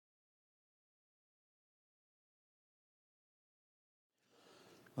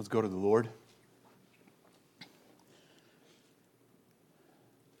Let's go to the Lord.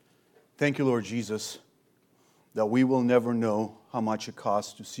 Thank you, Lord Jesus, that we will never know how much it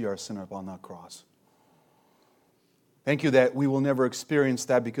costs to see our sin upon that cross. Thank you that we will never experience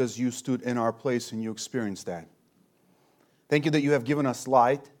that because you stood in our place and you experienced that. Thank you that you have given us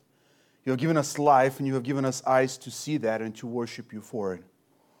light, you have given us life, and you have given us eyes to see that and to worship you for it.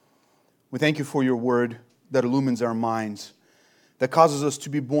 We thank you for your word that illumines our minds, that causes us to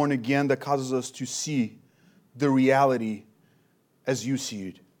be born again, that causes us to see the reality as you see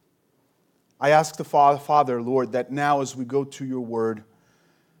it. I ask the Father, Lord, that now as we go to your word,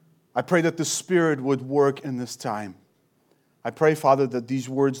 I pray that the Spirit would work in this time. I pray, Father, that these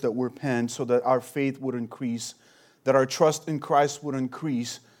words that were penned so that our faith would increase, that our trust in Christ would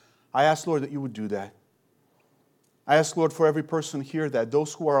increase. I ask, Lord, that you would do that. I ask, Lord, for every person here, that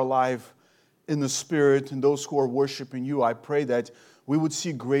those who are alive in the Spirit and those who are worshiping you, I pray that we would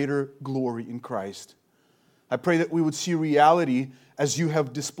see greater glory in Christ. I pray that we would see reality as you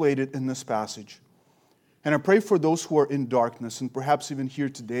have displayed it in this passage. And I pray for those who are in darkness, and perhaps even here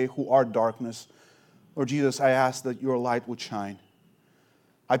today who are darkness. Lord Jesus, I ask that your light would shine.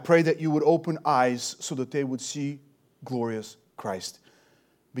 I pray that you would open eyes so that they would see glorious Christ.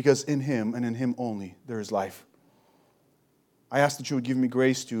 Because in him and in him only there is life. I ask that you would give me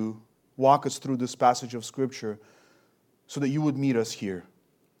grace to walk us through this passage of Scripture so that you would meet us here.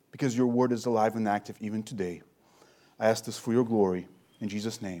 Because your word is alive and active even today. I ask this for your glory. In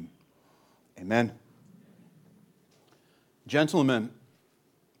Jesus' name, amen. Gentlemen,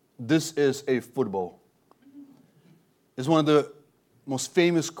 this is a football. It's one of the most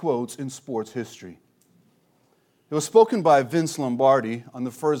famous quotes in sports history. It was spoken by Vince Lombardi on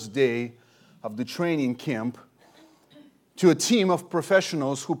the first day of the training camp to a team of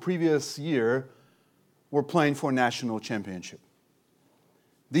professionals who previous year were playing for a national championship.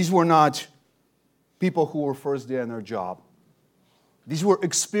 These were not people who were first day on their job. These were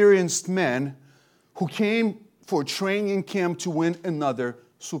experienced men who came for training camp to win another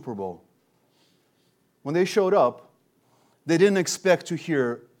Super Bowl. When they showed up, they didn't expect to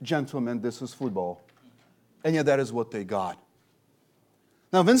hear, "Gentlemen, this is football." And yet that is what they got.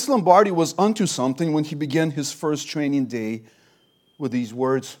 Now, Vince Lombardi was onto something when he began his first training day with these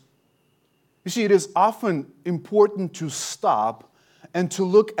words. You see, it is often important to stop and to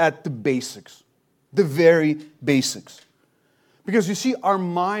look at the basics, the very basics. Because you see, our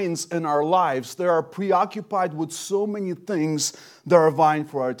minds and our lives, they are preoccupied with so many things that are vying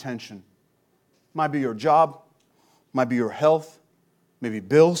for our attention. Might be your job, might be your health, maybe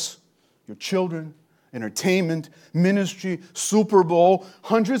bills, your children, entertainment, ministry, Super Bowl,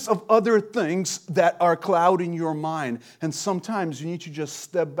 hundreds of other things that are clouding your mind. And sometimes you need to just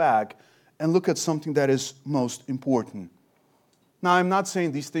step back and look at something that is most important. Now, I'm not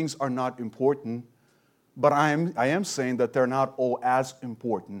saying these things are not important, but I am saying that they're not all as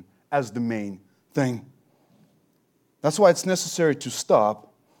important as the main thing. That's why it's necessary to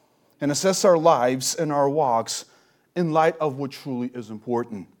stop and assess our lives and our walks in light of what truly is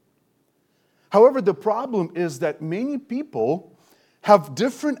important. However, the problem is that many people have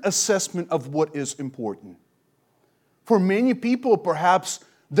different assessment of what is important. For many people, perhaps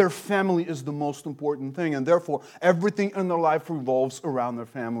their family is the most important thing, and therefore everything in their life revolves around their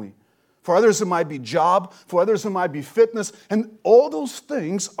family. For others, it might be job. For others, it might be fitness. And all those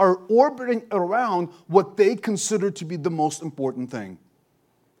things are orbiting around what they consider to be the most important thing.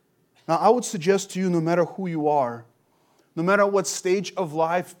 Now, I would suggest to you, no matter who you are, no matter what stage of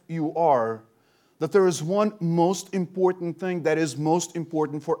life you are, that there is one most important thing that is most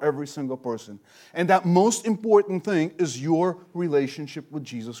important for every single person. And that most important thing is your relationship with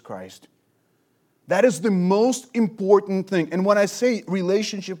Jesus Christ. That is the most important thing. And when I say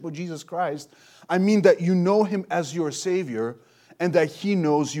relationship with Jesus Christ, I mean that you know Him as your Savior and that He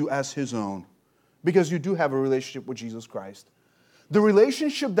knows you as His own. Because you do have a relationship with Jesus Christ. The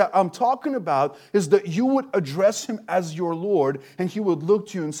relationship that I'm talking about is that you would address Him as your Lord and He would look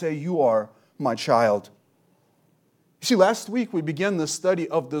to you and say, "You are my child." You see, last week we began the study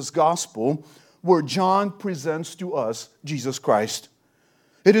of this gospel where John presents to us Jesus Christ.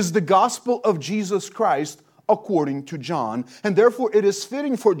 It is the gospel of Jesus Christ according to John, and therefore it is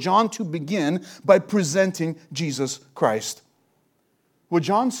fitting for John to begin by presenting Jesus Christ. What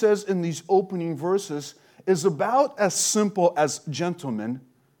John says in these opening verses is about as simple as, "Gentlemen,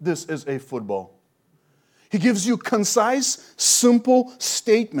 this is a football." He gives you concise, simple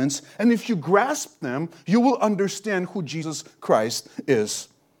statements, and if you grasp them, you will understand who Jesus Christ is.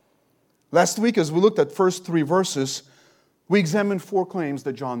 Last week, as we looked at first 3 verses, we examined 4 claims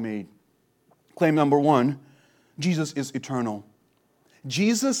that John made. Claim number 1, Jesus is eternal.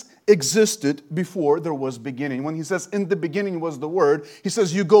 Jesus existed before there was beginning. When he says, in the beginning was the Word, he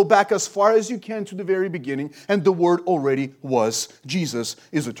says, you go back as far as you can to the very beginning, and the Word already was. Jesus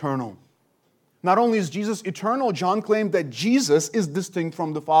is eternal. Not only is Jesus eternal, John claimed that Jesus is distinct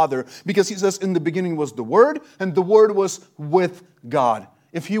from the Father, because he says, in the beginning was the Word, and the Word was with God.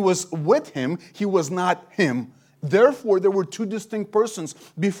 If he was with him, he was not him. Therefore, there were two distinct persons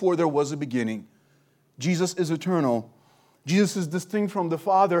before there was a beginning. Jesus is eternal. Jesus is distinct from the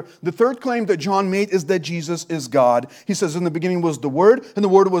Father. The third claim that John made is that Jesus is God. He says, in the beginning was the Word, and the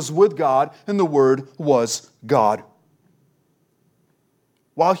Word was with God, and the Word was God.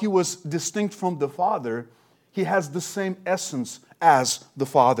 While he was distinct from the Father, he has the same essence as the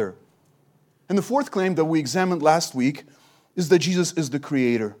Father. And the fourth claim that we examined last week is that Jesus is the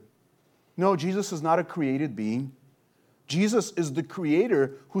Creator. No, Jesus is not a created being. Jesus is the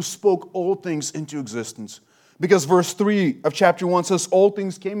Creator who spoke all things into existence. Because verse 3 of chapter 1 says, all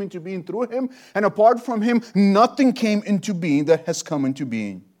things came into being through him, and apart from him, nothing came into being that has come into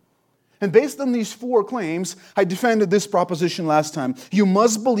being. And based on these four claims, I defended this proposition last time. You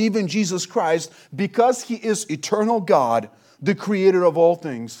must believe in Jesus Christ because he is eternal God, the Creator of all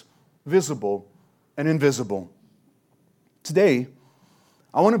things, visible and invisible. Today,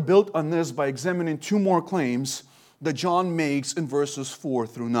 I want to build on this by examining two more claims that John makes in verses 4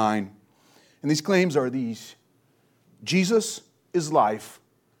 through 9. And these claims are these. Jesus is life.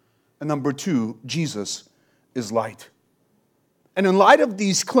 And number 2, Jesus is light. And in light of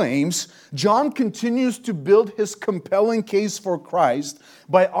these claims, John continues to build his compelling case for Christ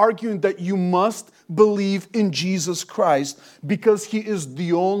by arguing that you must believe in Jesus Christ because he is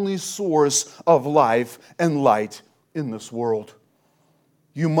the only source of life and light in this world.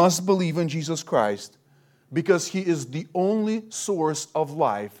 You must believe in Jesus Christ because he is the only source of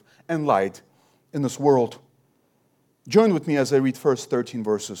life and light in this world. Join with me as I read first 13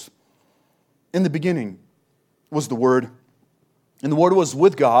 verses. In the beginning was the Word, and the Word was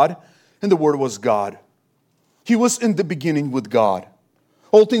with God, and the Word was God. He was in the beginning with God.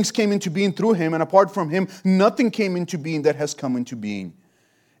 All things came into being through him, and apart from him, nothing came into being that has come into being.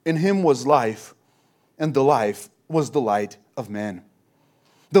 In him was life, and the life was the light of man.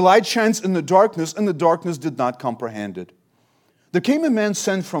 The light shines in the darkness, and the darkness did not comprehend it. There came a man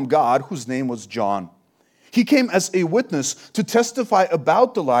sent from God, whose name was John. He came as a witness to testify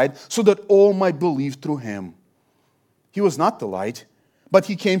about the light, so that all might believe through him. He was not the light, but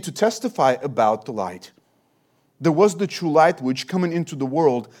he came to testify about the light. There was the true light which, coming into the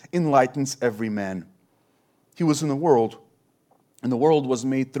world, enlightens every man. He was in the world, and the world was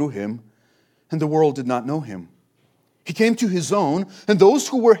made through him, and the world did not know him. He came to his own, and those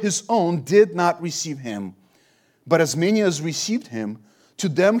who were his own did not receive him. But as many as received him, to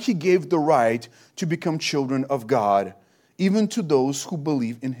them he gave the right to become children of God, even to those who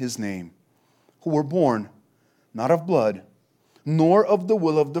believe in his name, who were born not of blood, nor of the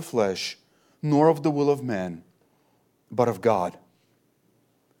will of the flesh, nor of the will of man, but of God.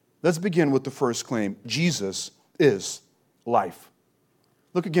 Let's begin with the first claim. Jesus is life.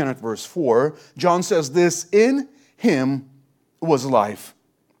 Look again at verse 4. John says this, in him was life.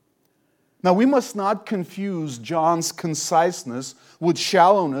 Now, we must not confuse John's conciseness with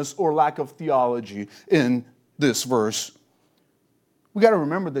shallowness or lack of theology in this verse. We got to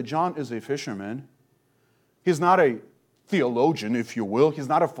remember that John is a fisherman. He's not a theologian, if you will. He's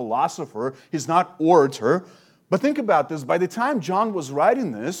not a philosopher. He's not orator. But think about this. By the time John was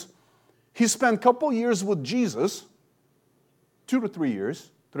writing this, he spent a couple years with Jesus, 2 to 3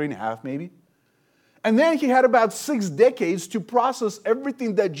 years, 3.5 maybe. And then he had about 6 decades to process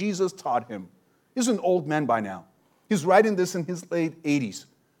everything that Jesus taught him. He's an old man by now. He's writing this in his late 80s.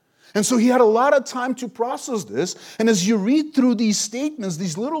 And so he had a lot of time to process this. And as you read through these statements,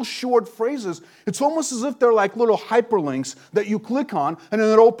 these little short phrases, it's almost as if they're like little hyperlinks that you click on, and then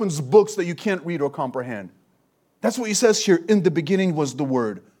it opens books that you can't read or comprehend. That's what he says here. In the beginning was the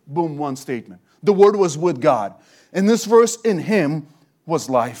Word. Boom, one statement. The Word was with God. In this verse, in him was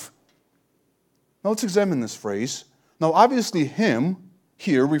life. Now let's examine this phrase. Now obviously him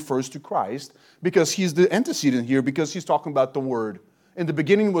here refers to Christ because he's the antecedent here because he's talking about the Word. In the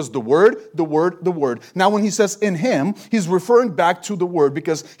beginning was the Word, the Word, the Word. Now when he says in him, he's referring back to the Word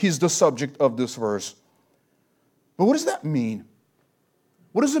because he's the subject of this verse. But what does that mean?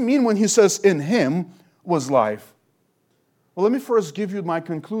 What does it mean when he says in him was life? Well, let me first give you my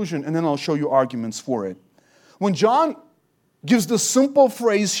conclusion and then I'll show you arguments for it. When John gives the simple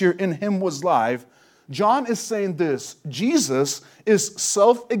phrase here, in him was life, John is saying this: Jesus is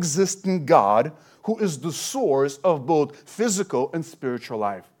self-existent God who is the source of both physical and spiritual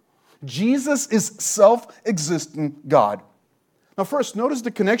life. Jesus is self-existent God. Now first, notice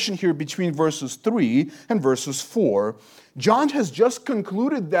the connection here between verses 3 and verses 4. John has just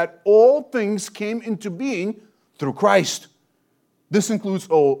concluded that all things came into being through Christ. This includes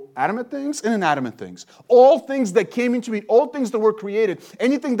all animate things and inanimate things. All things that came into being, all things that were created,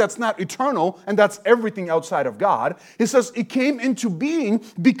 anything that's not eternal, and that's everything outside of God. It says it came into being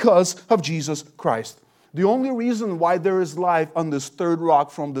because of Jesus Christ. The only reason why there is life on this third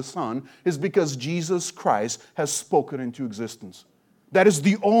rock from the sun is because Jesus Christ has spoken into existence. That is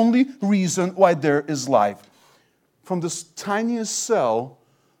the only reason why there is life. From this tiniest cell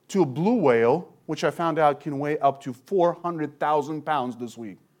to a blue whale, which I found out can weigh up to 400,000 pounds this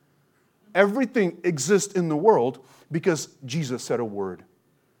week. Everything exists in the world because Jesus said a word.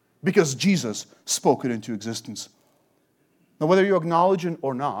 Because Jesus spoke it into existence. Now, whether you acknowledge it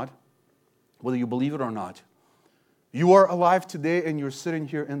or not, whether you believe it or not, you are alive today and you're sitting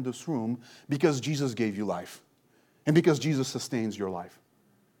here in this room because Jesus gave you life. And because Jesus sustains your life.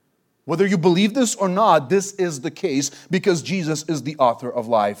 Whether you believe this or not, this is the case because Jesus is the author of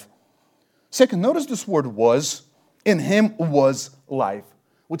life. Second, notice this word was. In him was life.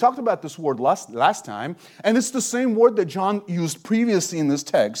 We talked about this word last time, and it's the same word that John used previously in this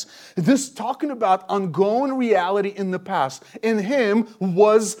text. This talking about ongoing reality in the past. In him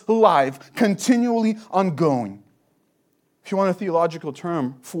was life, continually ongoing. If you want a theological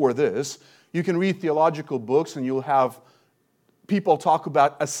term for this, you can read theological books and you'll have people talk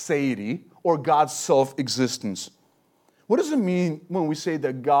about aseity or God's self-existence. What does it mean when we say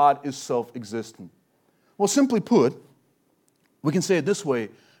that God is self-existent? Well, simply put, we can say it this way.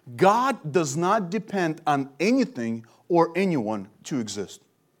 God does not depend on anything or anyone to exist.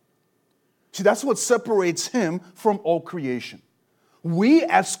 See, that's what separates him from all creation. We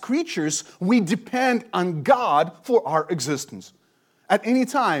as creatures, we depend on God for our existence. At any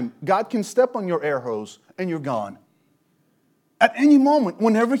time, God can step on your air hose and you're gone. At any moment,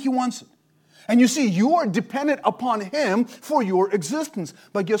 whenever he wants it. And you see, you are dependent upon him for your existence.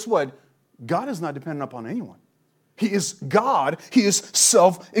 But guess what? God is not dependent upon anyone. He is God. He is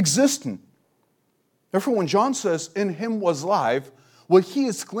self-existent. Therefore, when John says, in him was life, what he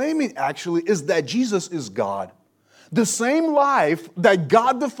is claiming actually is that Jesus is God. The same life that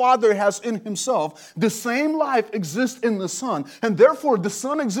God the Father has in himself, the same life exists in the Son. And therefore, the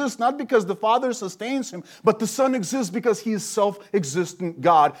Son exists not because the Father sustains him, but the Son exists because he is self-existent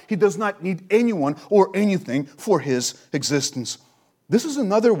God. He does not need anyone or anything for his existence. This is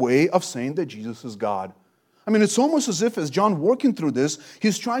another way of saying that Jesus is God. I mean, it's almost as if, as John working through this,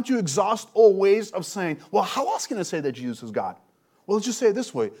 he's trying to exhaust all ways of saying, well, how else can I say that Jesus is God? Well, let's just say it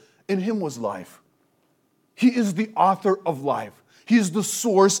this way. In him was life. He is the author of life. He is the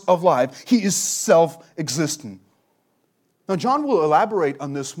source of life. He is self-existent. Now, John will elaborate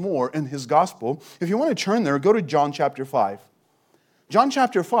on this more in his gospel. If you want to turn there, go to John chapter 5. John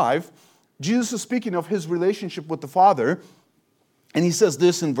chapter 5, Jesus is speaking of his relationship with the Father, and he says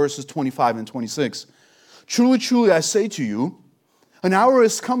this in verses 25 and 26. Truly, truly, I say to you, an hour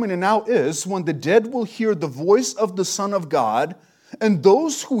is coming and now is when the dead will hear the voice of the Son of God, and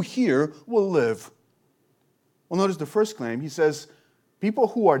those who hear will live. Well, notice the first claim. He says, people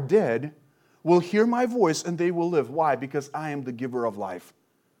who are dead will hear my voice and they will live. Why? Because I am the giver of life.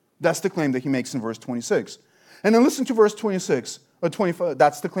 That's the claim that he makes in verse 26. And then listen to verse 26, or 25.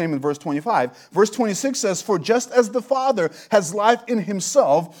 That's the claim in verse 25. Verse 26 says, for just as the Father has life in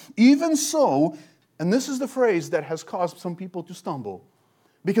himself, even so, and this is the phrase that has caused some people to stumble.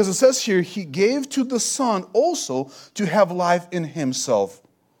 Because it says here, he gave to the Son also to have life in himself.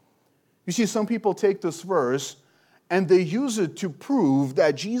 You see, some people take this verse and they use it to prove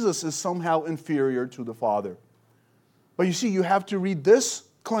that Jesus is somehow inferior to the Father. But you see, you have to read this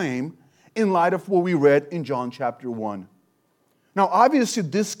claim in light of what we read in John chapter 1. Now, obviously,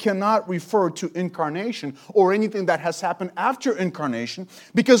 this cannot refer to incarnation or anything that has happened after incarnation,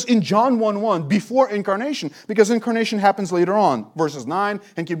 because in John 1:1, before incarnation, because incarnation happens later on, verses 9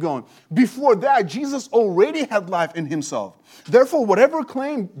 and keep going. Before that, Jesus already had life in himself. Therefore, whatever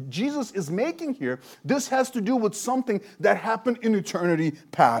claim Jesus is making here, this has to do with something that happened in eternity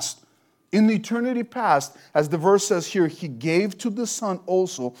past. In the eternity past, as the verse says here, he gave to the Son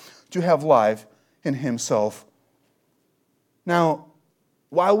also to have life in himself. Now,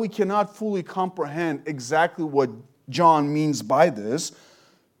 while we cannot fully comprehend exactly what John means by this,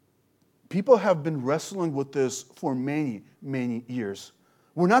 people have been wrestling with this for many, many years.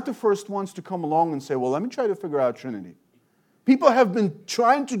 We're not the first ones to come along and say, well, let me try to figure out Trinity. People have been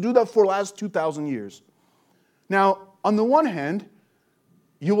trying to do that for the last 2,000 years. Now, on the one hand,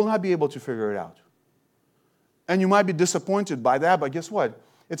 you will not be able to figure it out. And you might be disappointed by that, but guess what?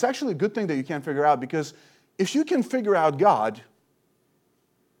 It's actually a good thing that you can't figure out, because if you can figure out God,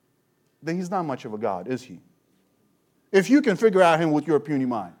 then he's not much of a God, is he? If you can figure out him with your puny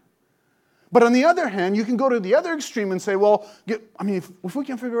mind. But on the other hand, you can go to the other extreme and say, well, if we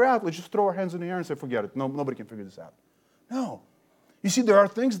can figure it out, let's just throw our hands in the air and say, forget it. No, nobody can figure this out. No. You see, there are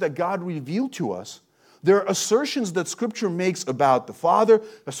things that God revealed to us. There are assertions that Scripture makes about the Father,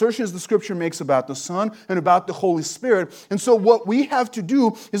 assertions that Scripture makes about the Son, and about the Holy Spirit. And so what we have to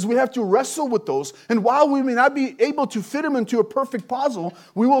do is we have to wrestle with those. And while we may not be able to fit them into a perfect puzzle,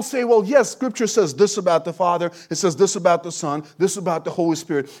 we will say, well, yes, Scripture says this about the Father, it says this about the Son, this about the Holy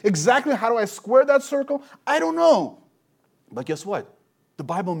Spirit. Exactly how do I square that circle? I don't know. But guess what? The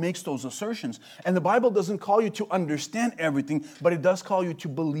Bible makes those assertions. And the Bible doesn't call you to understand everything, but it does call you to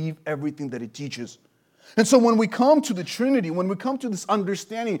believe everything that it teaches. And so when we come to the Trinity, when we come to this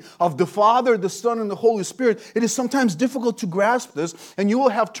understanding of the Father, the Son, and the Holy Spirit, it is sometimes difficult to grasp this, and you will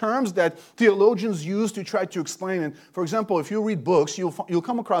have terms that theologians use to try to explain it. For example, if you read books, you'll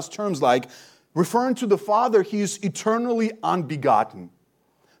come across terms like, referring to the Father, he is eternally unbegotten.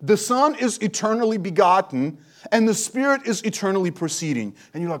 The Son is eternally begotten, and the Spirit is eternally proceeding.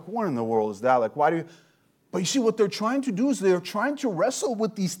 And you're like, what in the world is that? Like, why do you... But you see, what they're trying to do is they're trying to wrestle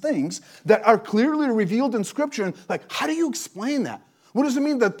with these things that are clearly revealed in Scripture. And like, how do you explain that? What does it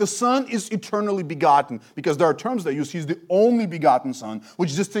mean that the Son is eternally begotten? Because there are terms that use, he's the only begotten Son,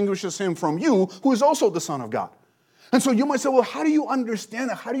 which distinguishes him from you, who is also the Son of God. And so you might say, well, how do you understand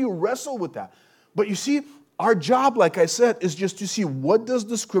that? How do you wrestle with that? But you see, our job, like I said, is just to see what does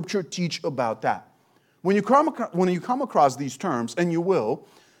the Scripture teach about that. When you come across these terms, and you will,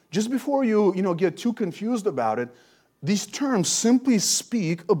 just before you get too confused about it, these terms simply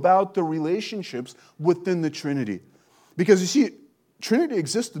speak about the relationships within the Trinity. Because you see, Trinity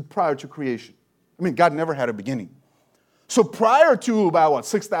existed prior to creation. I mean, God never had a beginning. So prior to about,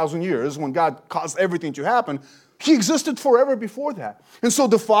 6,000 years, when God caused everything to happen, he existed forever before that. And so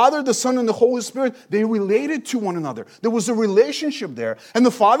the Father, the Son, and the Holy Spirit, they related to one another. There was a relationship there. And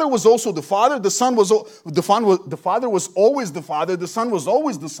the Father was also the Father, the Father was always the Father, the Son was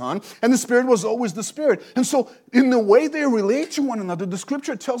always the Son, and the Spirit was always the Spirit. And so in the way they relate to one another, the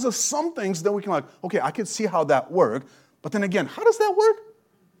Scripture tells us some things that we can okay, I can see how that worked. But then again, how does that work?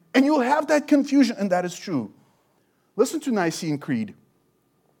 And you'll have that confusion, and that is true. Listen to Nicene Creed.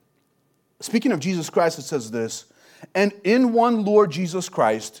 Speaking of Jesus Christ, it says this, and in one Lord Jesus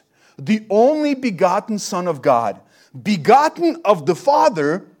Christ, the only begotten Son of God, begotten of the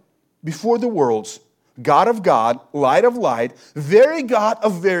Father before the worlds, God of God, light of light, very God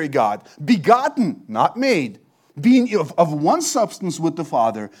of very God, begotten, not made, being of one substance with the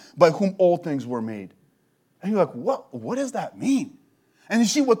Father, by whom all things were made. And you're like, what does that mean? And you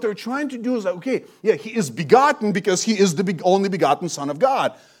see, what they're trying to do is like, okay, yeah, he is begotten because he is the only begotten Son of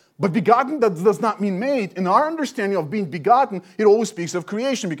God. But begotten, that does not mean made. In our understanding of being begotten, it always speaks of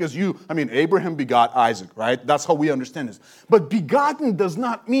creation because Abraham begot Isaac, right? That's how we understand this. But begotten does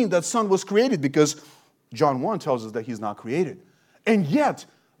not mean that Son was created because John 1 tells us that he's not created. And yet,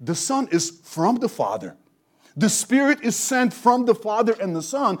 the Son is from the Father. The Spirit is sent from the Father and the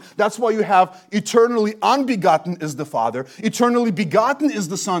Son. That's why you have eternally unbegotten is the Father. Eternally begotten is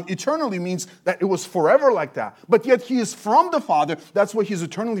the Son. Eternally means that it was forever like that. But yet he is from the Father. That's why he's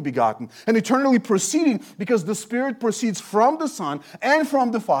eternally begotten. And eternally proceeding because the Spirit proceeds from the Son and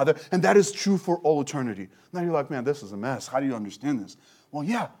from the Father. And that is true for all eternity. Now you're like, man, this is a mess. How do you understand this? Well,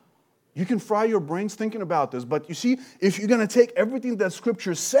 yeah. You can fry your brains thinking about this. But you see, if you're going to take everything that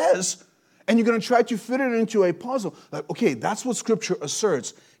Scripture says and you're going to try to fit it into a puzzle. Like, okay, that's what Scripture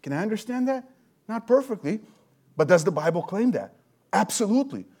asserts. Can I understand that? Not perfectly. But does the Bible claim that?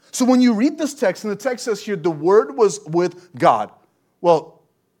 Absolutely. So when you read this text, and the text says here, the Word was with God. Well,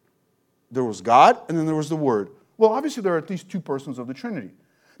 there was God, and then there was the Word. Well, obviously there are at least two persons of the Trinity.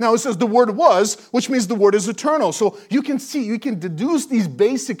 Now it says the Word was, which means the Word is eternal. So you can deduce these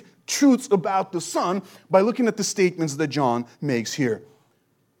basic truths about the Son by looking at the statements that John makes here.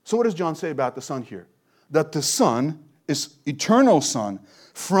 So what does John say about the Son here? That the Son is eternal Son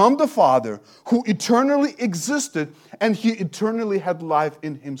from the Father who eternally existed and he eternally had life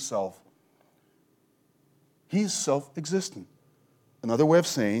in himself. He is self-existent. Another way of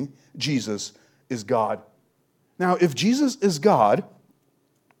saying Jesus is God. Now, if Jesus is God,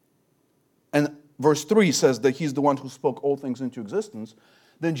 and verse 3 says that he's the one who spoke all things into existence,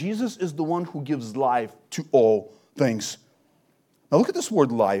 then Jesus is the one who gives life to all things. Now look at this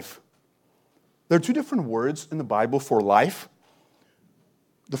word life. There are two different words in the Bible for life.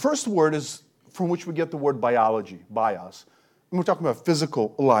 The first word is from which we get the word biology, bios. And we're talking about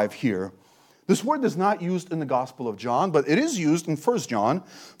physical life here. This word is not used in the Gospel of John, but it is used in 1 John.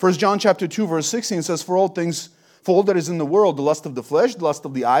 1 John chapter 2, verse 16 says, For For all that is in the world, the lust of the flesh, the lust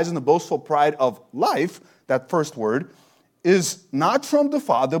of the eyes, and the boastful pride of life, that first word, is not from the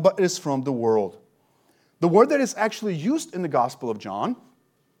Father, but is from the world. The word that is actually used in the Gospel of John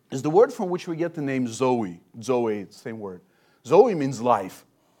is the word from which we get the name Zoe. Zoe, same word. Zoe means life.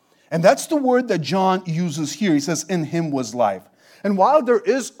 And that's the word that John uses here. He says, in him was life. And while there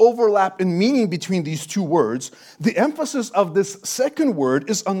is overlap in meaning between these two words, the emphasis of this second word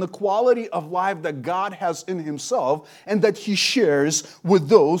is on the quality of life that God has in himself and that he shares with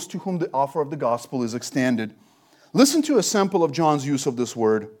those to whom the offer of the gospel is extended. Listen to a sample of John's use of this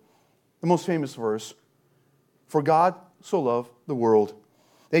word, the most famous verse. For God so loved the world.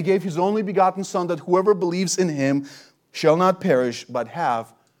 They gave his only begotten Son, that whoever believes in him shall not perish, but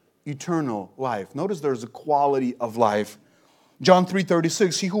have eternal life. Notice there's a quality of life. John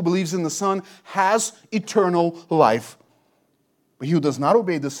 3:36, he who believes in the Son has eternal life. But he who does not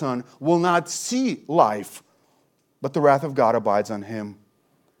obey the Son will not see life, but the wrath of God abides on him.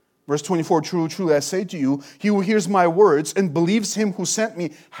 Verse 24, truly, truly, I say to you, he who hears my words and believes him who sent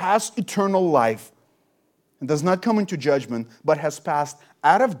me has eternal life, and does not come into judgment, but has passed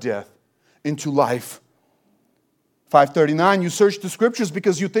out of death into life. 5:39, you search the Scriptures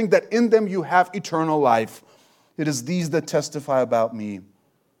because you think that in them you have eternal life. It is these that testify about me.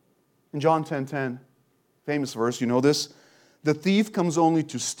 In John 10:10, famous verse, you know this? The thief comes only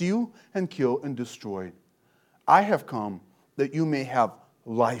to steal and kill and destroy. I have come that you may have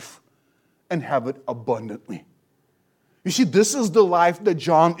life and have it abundantly. You see, this is the life that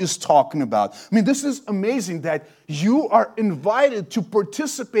John is talking about. I mean, this is amazing that you are invited to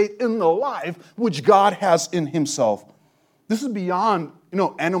participate in the life which God has in himself. This is beyond,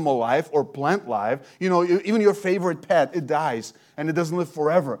 animal life or plant life. Even your favorite pet, it dies and it doesn't live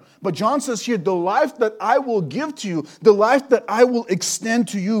forever. But John says here, the life that I will give to you, the life that I will extend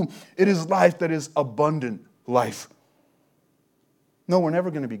to you, it is life that is abundant life. No, we're never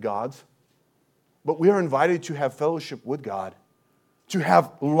going to be gods. But we are invited to have fellowship with God, to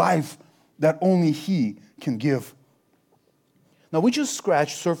have life that only he can give. Now, we just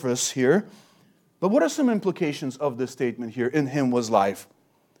scratched surface here, but what are some implications of this statement here, in him was life?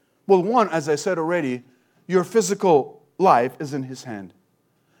 Well, one, as I said already, your physical life is in his hand.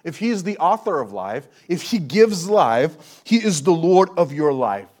 If he is the author of life, if he gives life, he is the Lord of your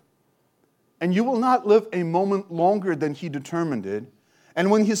life. And you will not live a moment longer than he determined it. And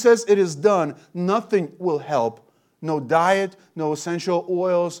when he says it is done, nothing will help. No diet, no essential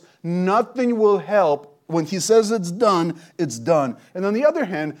oils, nothing will help. When he says it's done, it's done. And on the other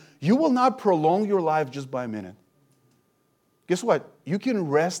hand, you will not prolong your life just by a minute. Guess what? You can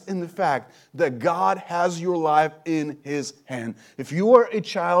rest in the fact that God has your life in his hand. If you are a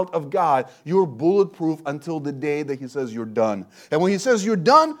child of God, you're bulletproof until the day that he says you're done. And when he says you're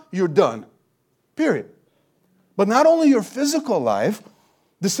done, you're done. Period. But not only your physical life,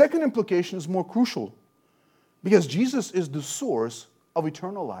 the second implication is more crucial, because Jesus is the source of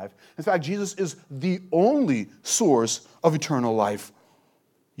eternal life. In fact, Jesus is the only source of eternal life.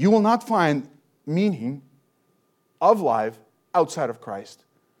 You will not find meaning of life outside of Christ.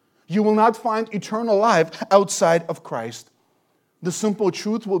 You will not find eternal life outside of Christ. The simple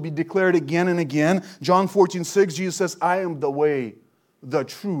truth will be declared again and again. John 14:6, Jesus says, I am the way, the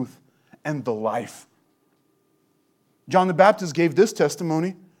truth, and the life. John the Baptist gave this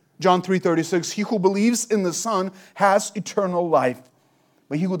testimony. John 3:36, he who believes in the Son has eternal life.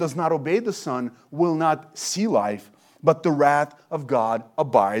 But he who does not obey the Son will not see life, but the wrath of God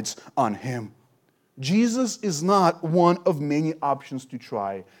abides on him. Jesus is not one of many options to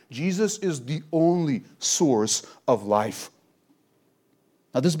try. Jesus is the only source of life.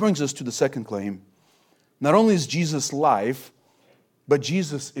 Now this brings us to the second claim. Not only is Jesus life, but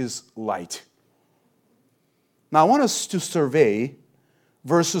Jesus is light. Now I want us to survey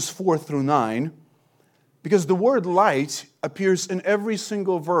verses 4 through 9, because the word light appears in every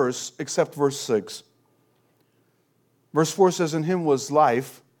single verse except verse 6. Verse 4 says, in him was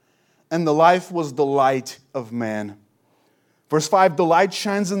life, and the life was the light of man. Verse 5, the light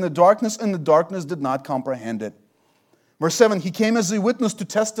shines in the darkness, and the darkness did not comprehend it. Verse 7, he came as a witness to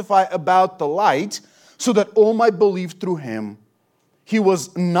testify about the light, so that all might believe through him. He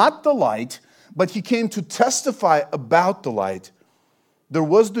was not the light, but he came to testify about the light. There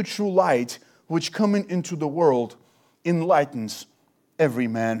was the true light, which coming into the world enlightens every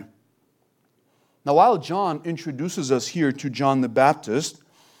man. Now, while John introduces us here to John the Baptist,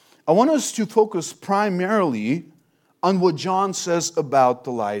 I want us to focus primarily on what John says about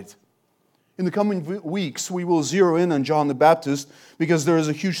the light. In the coming weeks, we will zero in on John the Baptist, because there is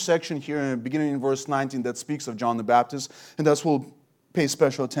a huge section here beginning in verse 19 that speaks of John the Baptist, and thus we'll pay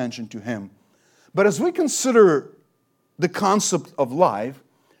special attention to him. But as we consider the concept of life,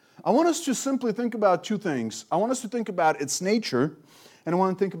 I want us to simply think about two things. I want us to think about its nature, and I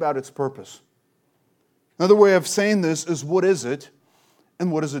want to think about its purpose. Another way of saying this is, what is it,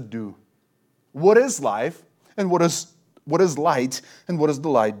 and what does it do? What is life, and what is light, and what does the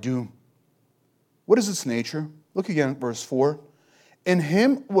light do? What is its nature? Look again at verse 4. In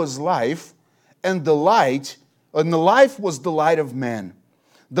him was life, and the life was the light of man.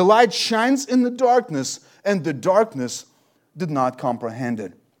 The light shines in the darkness, and the darkness did not comprehend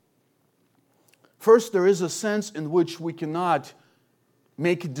it. First, there is a sense in which we cannot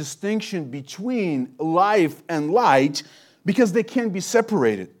make a distinction between life and light because they can't be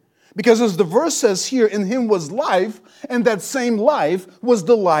separated. Because as the verse says here, in him was life, and that same life was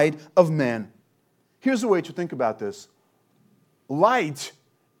the light of man. Here's a way to think about this. Light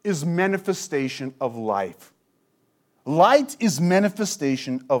is manifestation of life. Light is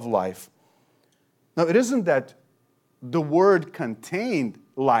manifestation of life. Now, it isn't that the Word contained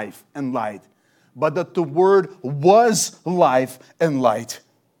life and light, but that the Word was life and light.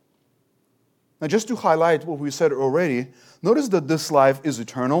 Now, just to highlight what we said already, notice that this life is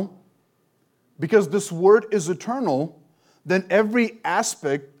eternal. Because this Word is eternal, then every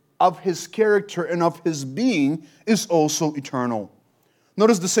aspect of His character and of His being is also eternal.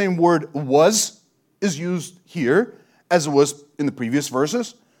 Notice the same word was is used here as it was in the previous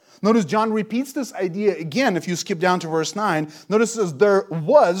verses. Notice John repeats this idea again. If you skip down to verse 9, notice it says there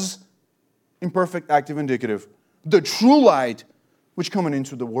was imperfect active indicative, the true light which coming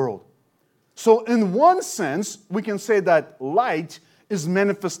into the world. So in one sense, we can say that light is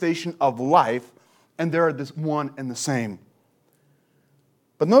manifestation of life, and they are this one and the same.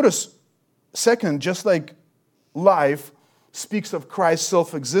 But notice, second, just like life speaks of Christ's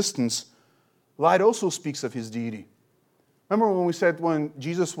self-existence, light also speaks of His deity. Remember when we said when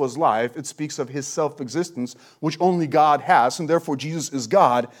Jesus was life, it speaks of His self-existence, which only God has, and therefore Jesus is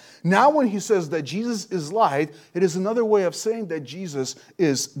God. Now when He says that Jesus is light, it is another way of saying that Jesus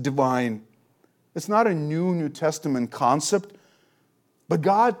is divine. It's not a New Testament concept, but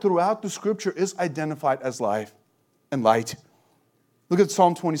God throughout the Scripture is identified as life and light. Look at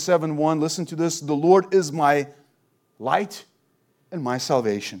Psalm 27:1. Listen to this. The Lord is my light and my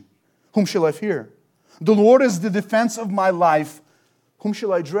salvation. Whom shall I fear? The Lord is the defense of my life. Whom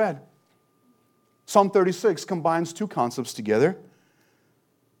shall I dread? Psalm 36 combines two concepts together.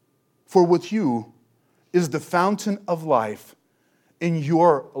 For with you is the fountain of life. In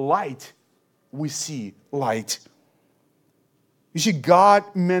your light we see light. You see, God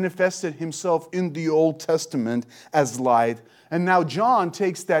manifested Himself in the Old Testament as light. And now John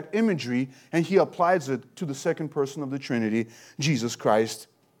takes that imagery and he applies it to the second person of the Trinity, Jesus Christ.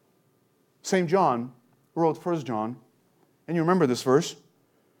 St. John wrote 1 John. And you remember this verse?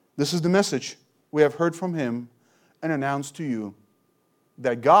 This is the message we have heard from Him and announced to you.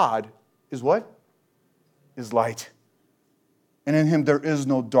 That God is what? Is light. And in Him there is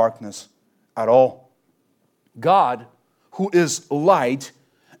no darkness at all. God, who is light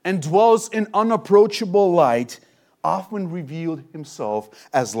and dwells in unapproachable light, often revealed Himself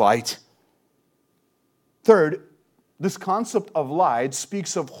as light. Third, this concept of light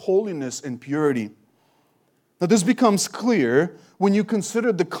speaks of holiness and purity. Now this becomes clear when you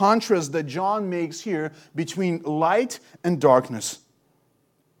consider the contrast that John makes here between light and darkness.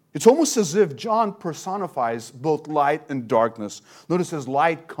 It's almost as if John personifies both light and darkness. Notice as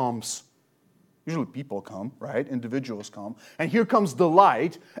light comes. Usually people come, right? Individuals come. And here comes the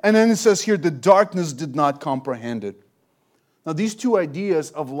light. And then it says here, the darkness did not comprehend it. Now these two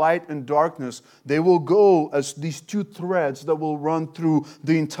ideas of light and darkness, they will go as these two threads that will run through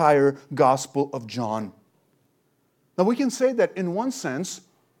the entire Gospel of John. Now we can say that in one sense,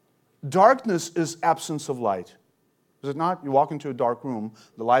 darkness is absence of light. Is it not? You walk into a dark room,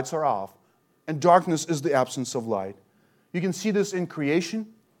 the lights are off, and darkness is the absence of light. You can see this in creation.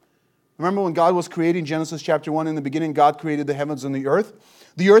 Remember when God was creating, Genesis chapter 1, in the beginning, God created the heavens and the earth.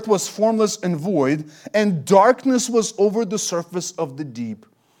 The earth was formless and void, and darkness was over the surface of the deep.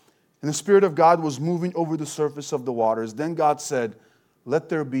 And the Spirit of God was moving over the surface of the waters. Then God said, let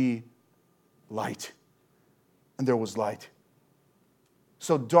there be light. And there was light.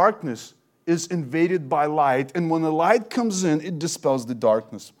 So darkness is invaded by light, and when the light comes in, it dispels the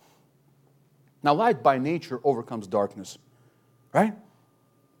darkness. Now, light by nature overcomes darkness, right?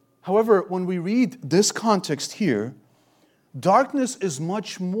 However, when we read this context here, darkness is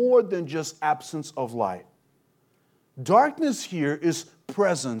much more than just absence of light. Darkness here is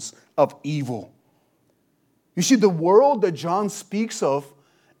presence of evil. You see, the world that John speaks of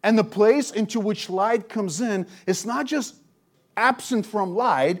and the place into which light comes in is not just absent from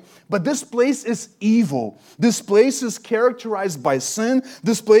light, but this place is evil. This place is characterized by sin.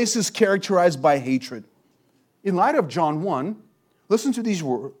 This place is characterized by hatred. In light of John 1, listen to these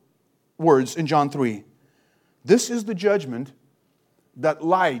words in John 3. This is the judgment, that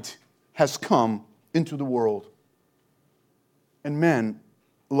light has come into the world, and men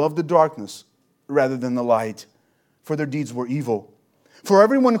love the darkness rather than the light, for their deeds were evil. For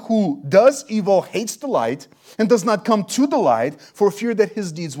everyone who does evil hates the light and does not come to the light for fear that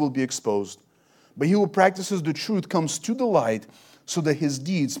his deeds will be exposed. But he who practices the truth comes to the light so that his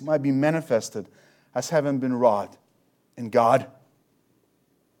deeds might be manifested as having been wrought in God.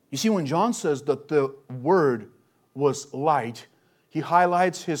 You see, when John says that the Word was light, he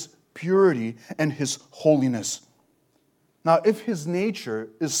highlights His purity and His holiness. Now, if His nature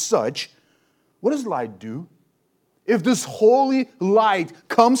is such, what does light do? If this holy light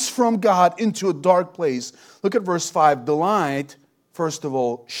comes from God into a dark place, look at verse 5. The light, first of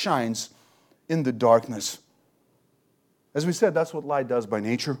all, shines in the darkness. As we said, that's what light does by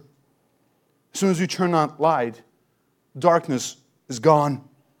nature. As soon as you turn on light, darkness is gone.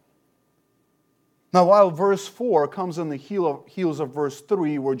 Now, while verse 4 comes on the heels of verse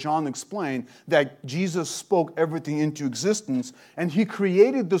 3, where John explained that Jesus spoke everything into existence and He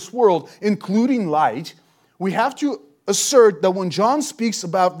created this world, including light, we have to assert that when John speaks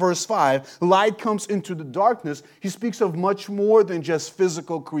about verse 5, light comes into the darkness, he speaks of much more than just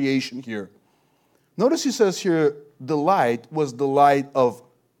physical creation here. Notice he says here, the light was the light of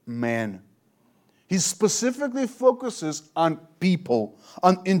man. He specifically focuses on people,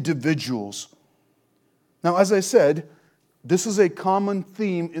 on individuals. Now, as I said, this is a common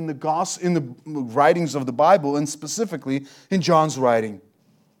theme in the writings of the Bible, and specifically in John's writing.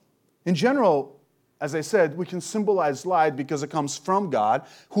 In general, as I said, we can symbolize light because it comes from God,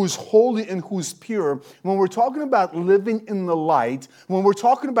 who is holy and who is pure. When we're talking about living in the light, when we're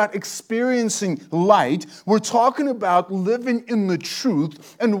talking about experiencing light, we're talking about living in the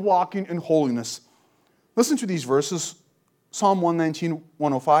truth and walking in holiness. Listen to these verses. Psalm 119,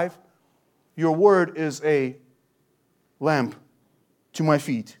 105. Your word is a lamp to my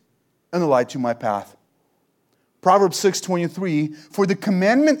feet and a light to my path. Proverbs 6:23, for the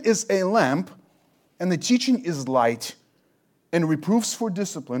commandment is a lamp, and the teaching is light, and reproofs for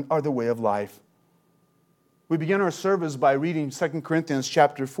discipline are the way of life. We began our service by reading 2 Corinthians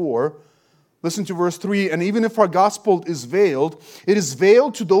chapter 4. Listen to verse 3, and even if our gospel is veiled, it is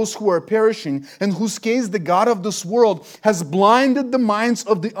veiled to those who are perishing, in whose case the God of this world has blinded the minds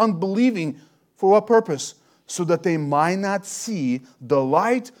of the unbelieving. For what purpose? So that they might not see the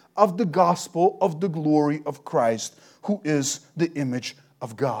light of the gospel of the glory of Christ, who is the image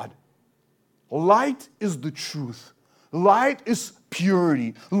of God. Light is the truth. Light is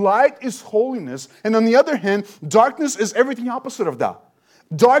purity. Light is holiness. And on the other hand, darkness is everything opposite of that.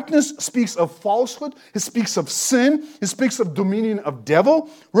 Darkness speaks of falsehood. It speaks of sin. It speaks of dominion of devil.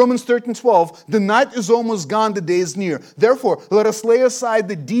 Romans 13:12, the night is almost gone, the day is near. Therefore, let us lay aside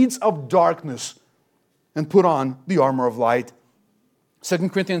the deeds of darkness and put on the armor of light.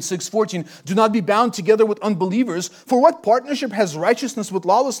 2 Corinthians 6:14, do not be bound together with unbelievers, for what partnership has righteousness with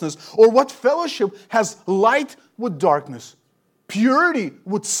lawlessness, or what fellowship has light with darkness, purity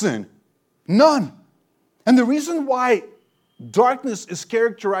with sin? None. And the reason why darkness is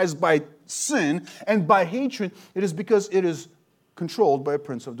characterized by sin and by hatred, it is because it is controlled by a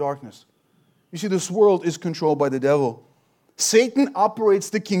prince of darkness. You see, this world is controlled by the devil. Satan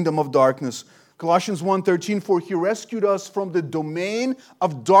operates the kingdom of darkness. Colossians 1:13, for He rescued us from the domain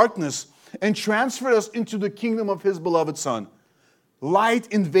of darkness and transferred us into the kingdom of His beloved Son. Light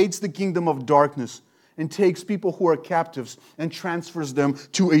invades the kingdom of darkness and takes people who are captives and transfers them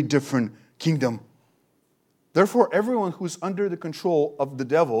to a different kingdom. Therefore, everyone who is under the control of the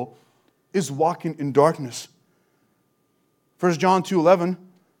devil is walking in darkness. 1 John 2:11,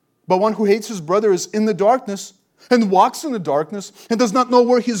 but one who hates his brother is in the darkness and walks in the darkness and does not know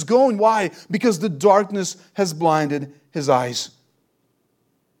where he's going. Why? Because the darkness has blinded his eyes.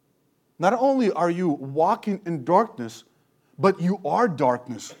 Not only are you walking in darkness, but you are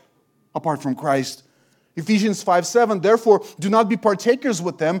darkness apart from Christ. Ephesians 5:7, therefore, do not be partakers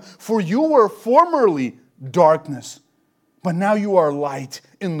with them, for you were formerly darkness, but now you are light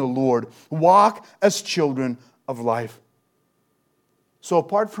in the Lord. Walk as children of light. So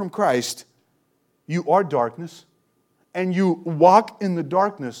apart from Christ, you are darkness, and you walk in the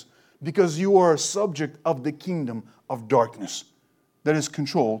darkness because you are a subject of the kingdom of darkness that is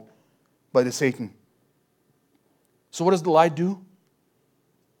controlled by the Satan. So what does the light do?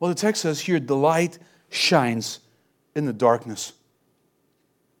 Well, the text says here, the light shines in the darkness.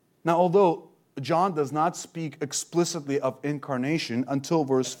 Now, although John does not speak explicitly of incarnation until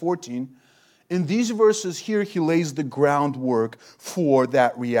verse 14. In these verses here, he lays the groundwork for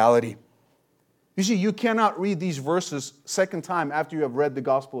that reality. You see, you cannot read these verses second time after you have read the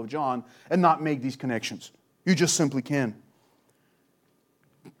Gospel of John and not make these connections. You just simply can.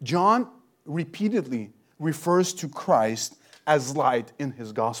 John repeatedly refers to Christ as light in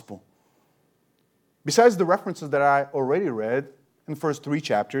his Gospel. Besides the references that I already read in the first 3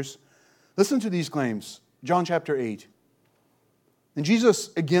 chapters, listen to these claims. John chapter 8. And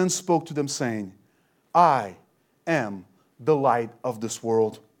Jesus again spoke to them, saying, I am the light of this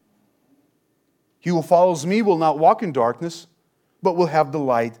world. He who follows me will not walk in darkness, but will have the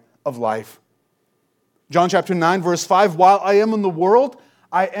light of life. John chapter 9, verse 5, while I am in the world,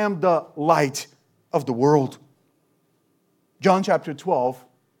 I am the light of the world. John chapter 12,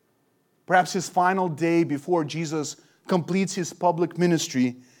 perhaps his final day before Jesus completes his public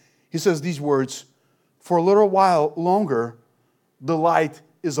ministry, he says these words, for a little while longer, the light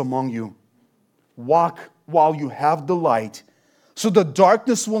is among you. Walk while you have the light, so the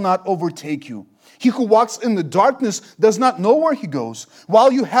darkness will not overtake you. He who walks in the darkness does not know where he goes.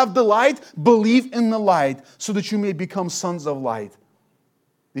 While you have the light, believe in the light, so that you may become sons of light.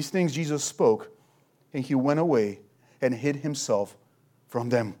 These things Jesus spoke, and he went away and hid himself from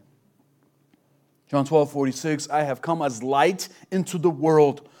them. John 12:46, I have come as light into the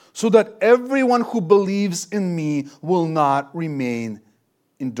world, so that everyone who believes in me will not remain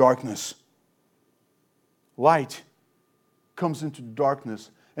in darkness. Light comes into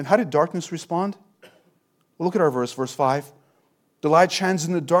darkness. And how did darkness respond? Well, look at our verse 5. The light shines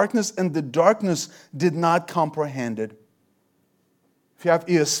in the darkness, and the darkness did not comprehend it. If you have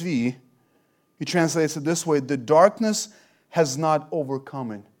ESV, he translates it this way, the darkness has not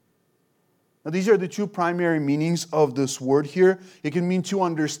overcome it. Now, these are the 2 primary meanings of this word here. It can mean to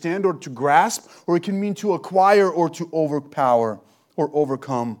understand or to grasp, or it can mean to acquire or to overpower or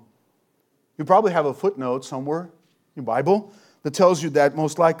overcome. You probably have a footnote somewhere in your Bible that tells you that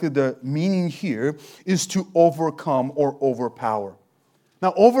most likely the meaning here is to overcome or overpower.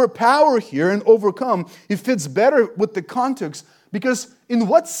 Now, overpower here and overcome, it fits better with the context, because in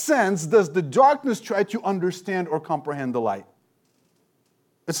what sense does the darkness try to understand or comprehend the light?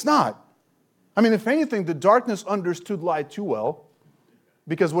 It's not. I mean, if anything, the darkness understood light too well,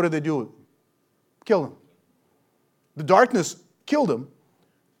 because what did they do? Kill him. The darkness killed him,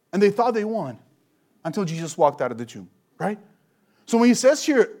 and they thought they won until Jesus walked out of the tomb, right? So when he says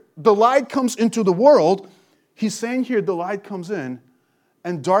here, the light comes into the world, he's saying here the light comes in,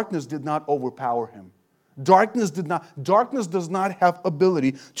 and darkness did not overpower him. Darkness does not have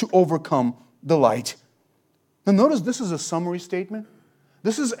ability to overcome the light. Now notice this is a summary statement.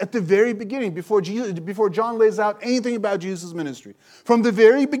 This is at the very beginning, before John lays out anything about Jesus' ministry. From the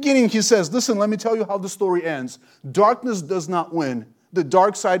very beginning, he says, listen, let me tell you how the story ends. Darkness does not win. The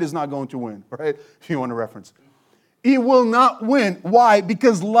dark side is not going to win, right? If you want a reference. It will not win. Why?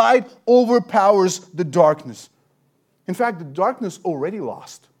 Because light overpowers the darkness. In fact, the darkness already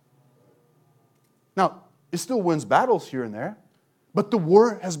lost. Now, it still wins battles here and there, but the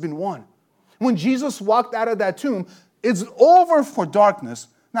war has been won. When Jesus walked out of that tomb, it's over for darkness.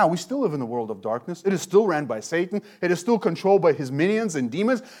 Now, we still live in the world of darkness. It is still ran by Satan. It is still controlled by his minions and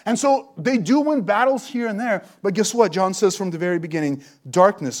demons. And so they do win battles here and there. But guess what? John says from the very beginning,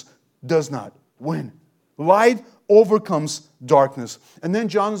 darkness does not win. Light overcomes darkness. And then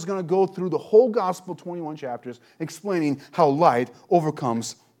John is going to go through the whole gospel, 21 chapters, explaining how light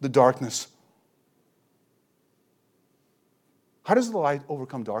overcomes the darkness. How does the light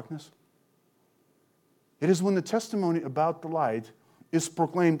overcome darkness? It is when the testimony about the light is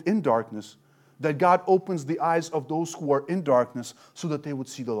proclaimed in darkness that God opens the eyes of those who are in darkness so that they would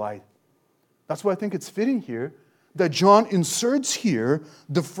see the light. That's why I think it's fitting here that John inserts here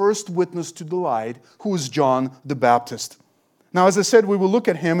the first witness to the light, who is John the Baptist. Now, as I said, we will look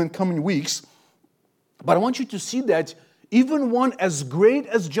at him in coming weeks, but I want you to see that even one as great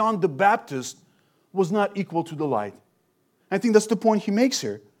as John the Baptist was not equal to the light. I think that's the point he makes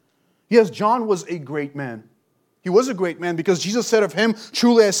here. Yes, John was a great man. He was a great man because Jesus said of him,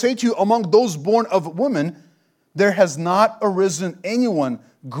 truly I say to you, among those born of women, there has not arisen anyone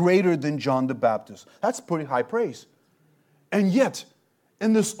greater than John the Baptist. That's pretty high praise. And yet,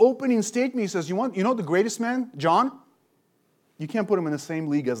 in this opening statement, he says, you know the greatest man, John? You can't put him in the same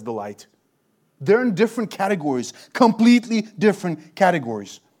league as the light. They're in different categories, completely different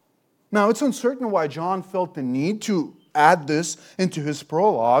categories. Now, it's uncertain why John felt the need to add this into his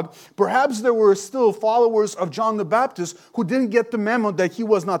prologue. Perhaps there were still followers of John the Baptist who didn't get the memo that he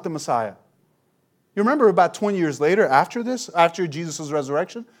was not the Messiah. You remember about 20 years later, after this, after Jesus'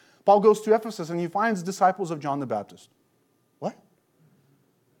 resurrection, Paul goes to Ephesus and he finds disciples of John the Baptist. What?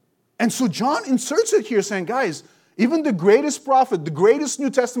 And so John inserts it here saying, guys, even the greatest prophet, the greatest New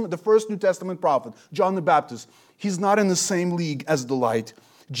Testament, the first New Testament prophet, John the Baptist, he's not in the same league as the light.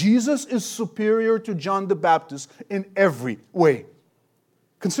 Jesus is superior to John the Baptist in every way.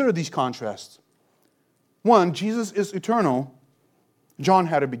 Consider these contrasts. One, Jesus is eternal. John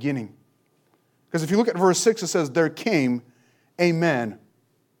had a beginning. Because if you look at verse 6, it says, there came a man.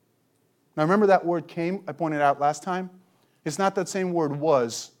 Now remember that word came I pointed out last time? It's not that same word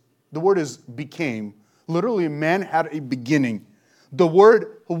was. The word is became. Literally, man had a beginning. The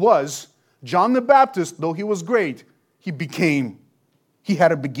word was, John the Baptist, though he was great, he became. He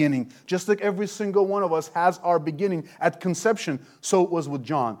had a beginning. Just like every single one of us has our beginning at conception, so it was with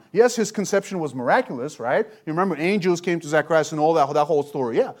John. Yes, his conception was miraculous, right? You remember angels came to Zacharias and all that whole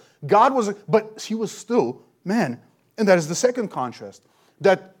story. Yeah, God was, but he was still man. And that is the second contrast.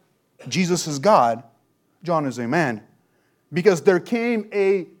 That Jesus is God, John is a man. Because there came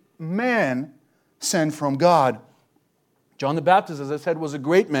a man sent from God. John the Baptist, as I said, was a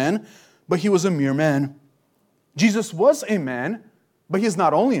great man, but he was a mere man. Jesus was a man, but he's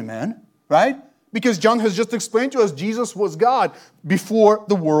not only a man, right? Because John has just explained to us Jesus was God before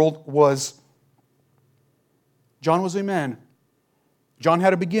the world was. John was a man. John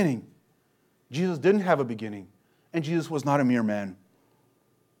had a beginning. Jesus didn't have a beginning. And Jesus was not a mere man.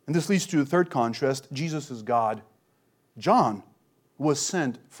 And this leads to the third contrast. Jesus is God. John was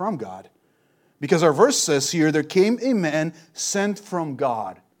sent from God. Because our verse says here, there came a man sent from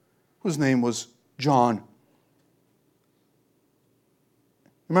God, whose name was John.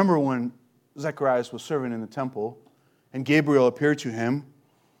 Remember when Zacharias was serving in the temple, and Gabriel appeared to him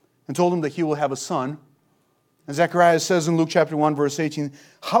and told him that he will have a son. And Zacharias says in Luke chapter 1, verse 18,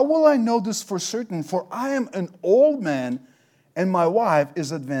 how will I know this for certain? For I am an old man, and my wife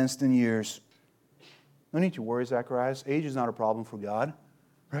is advanced in years. No need to worry, Zacharias. Age is not a problem for God,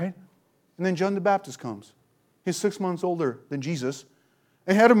 right? And then John the Baptist comes. He's 6 months older than Jesus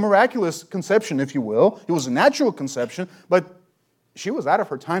and had a miraculous conception, if you will. It was a natural conception, but she was out of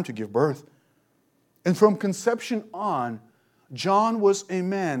her time to give birth. And from conception on, John was a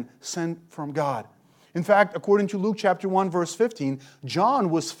man sent from God. In fact, according to Luke chapter 1, verse 15, John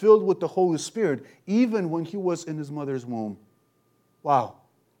was filled with the Holy Spirit even when he was in his mother's womb. Wow.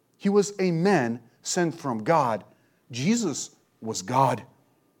 He was a man sent from God. Jesus was God.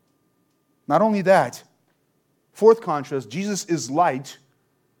 Not only that, fourth contrast, Jesus is light.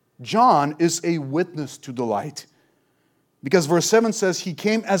 John is a witness to the light. Because verse 7 says, he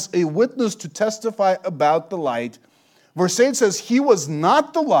came as a witness to testify about the light. Verse 8 says, he was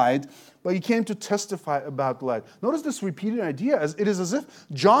not the light, but he came to testify about the light. Notice this repeated idea. As it is as if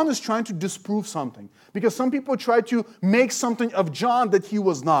John is trying to disprove something. Because some people try to make something of John that he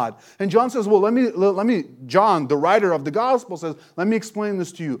was not. And John says, well, let me, John, the writer of the gospel says, let me explain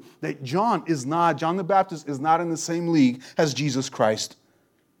this to you. That John the Baptist is not in the same league as Jesus Christ.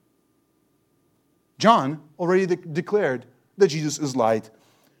 John already declared that Jesus is light.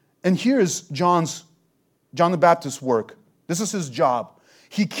 And here's John the Baptist's work. This is his job.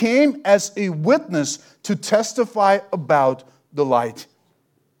 He came as a witness to testify about the light.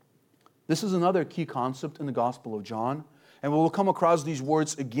 This is another key concept in the Gospel of John. And we will come across these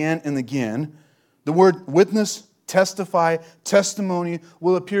words again and again. The word witness, testify, testimony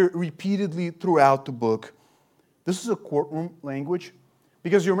will appear repeatedly throughout the book. This is a courtroom language.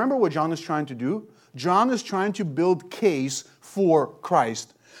 Because you remember what John is trying to do? John is trying to build case for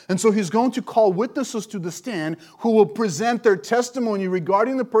Christ. And so he's going to call witnesses to the stand who will present their testimony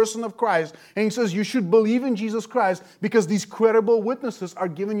regarding the person of Christ. And he says you should believe in Jesus Christ because these credible witnesses are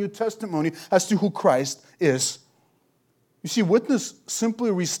giving you testimony as to who Christ is. You see, witness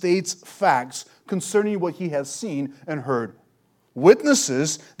simply restates facts concerning what he has seen and heard.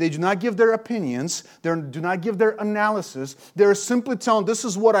 Witnesses, they do not give their opinions, they do not give their analysis. They're simply telling, this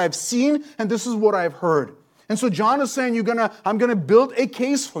is what I've seen and this is what I've heard. And so John is saying, I'm going to build a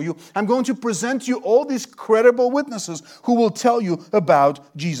case for you. I'm going to present you all these credible witnesses who will tell you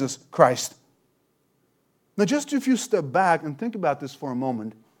about Jesus Christ. Now, just if you step back and think about this for a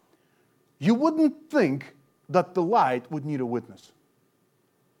moment, you wouldn't think that the light would need a witness.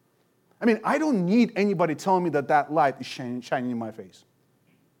 I mean, I don't need anybody telling me that light is shining in my face.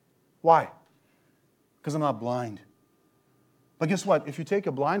 Why? Because I'm not blind. But guess what? If you take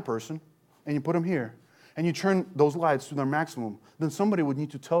a blind person and you put him here, and you turn those lights to their maximum, then somebody would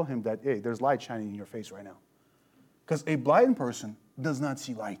need to tell him that, hey, there's light shining in your face right now. Because a blind person does not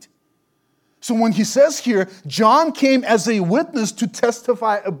see light. So when he says here, John came as a witness to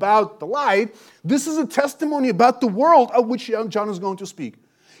testify about the light, this is a testimony about the world of which John is going to speak.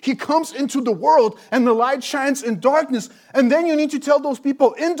 He comes into the world and the light shines in darkness. And then you need to tell those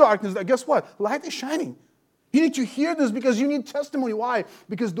people in darkness that guess what? Light is shining. You need to hear this because you need testimony. Why?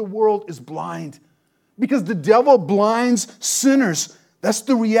 Because the world is blind. Because the devil blinds sinners. That's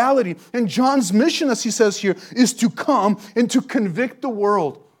the reality. And John's mission, as he says here, is to come and to convict the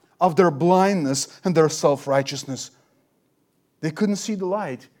world of their blindness and their self-righteousness. They couldn't see the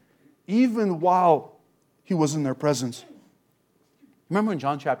light, even while he was in their presence. Remember in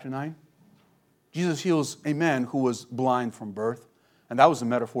John chapter 9? Jesus heals a man who was blind from birth. And that was a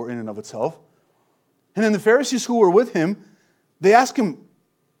metaphor in and of itself. And then the Pharisees who were with him, they asked him,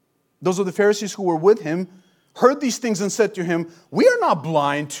 those are the Pharisees who were with him, heard these things and said to him, we are not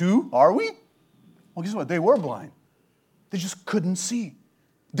blind too, are we? Well, guess what? They were blind. They just couldn't see.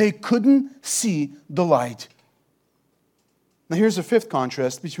 They couldn't see the light. Now here's a fifth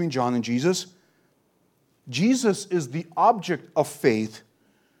contrast between John and Jesus. Jesus is the object of faith.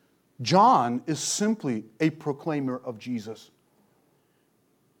 John is simply a proclaimer of Jesus.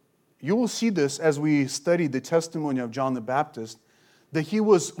 You will see this as we study the testimony of John the Baptist, that he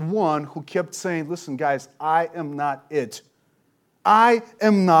was one who kept saying, listen guys, I am not it. I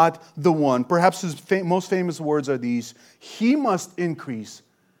am not the one. Perhaps his most famous words are these: he must increase,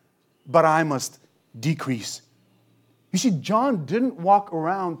 but I must decrease. You see, John didn't walk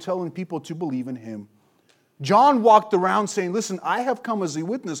around telling people to believe in him. John walked around saying, listen, I have come as a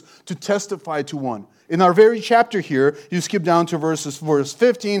witness to testify to one. In our very chapter here, you skip down to verse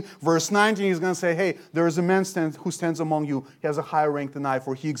 15, verse 19, he's going to say, hey, there is a man who stands among you. He has a higher rank than I,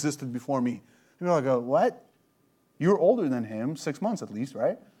 for he existed before me. And you're like, what? You're older than him, 6 months at least,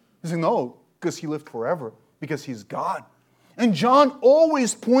 right? He said, no, because he lived forever, because he's God. And John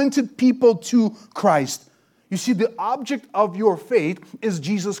always pointed people to Christ. You see, the object of your faith is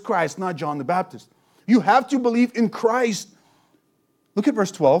Jesus Christ, not John the Baptist. You have to believe in Christ. Look at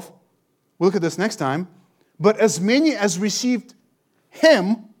verse 12. We'll look at this next time. But as many as received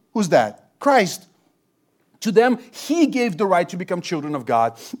him, who's that? Christ. To them, he gave the right to become children of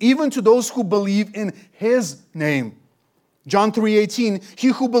God, even to those who believe in his name. John 3:18, he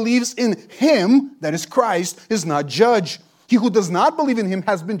who believes in him, that is Christ, is not judged. He who does not believe in him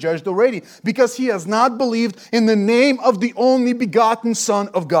has been judged already, because he has not believed in the name of the only begotten Son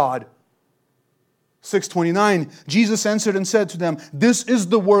of God. 6:29, Jesus answered and said to them, this is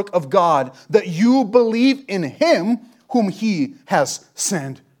the work of God, that you believe in him whom he has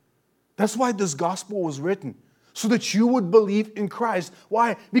sent. That's why this gospel was written, so that you would believe in Christ.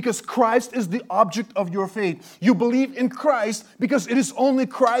 Why? Because Christ is the object of your faith. You believe in Christ because it is only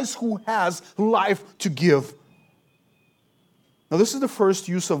Christ who has life to give. Now, this is the first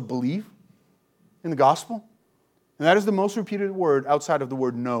use of believe in the gospel, and that is the most repeated word outside of the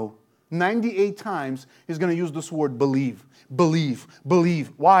word know. 98 times he's going to use this word believe, believe, believe.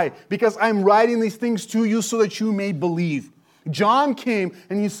 Why? Because I'm writing these things to you so that you may believe. John came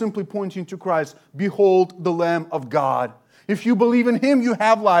and he's simply pointing to Christ. Behold the Lamb of God. If you believe in him, you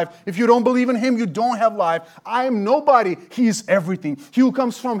have life. If you don't believe in him, you don't have life. I am nobody. He is everything. He who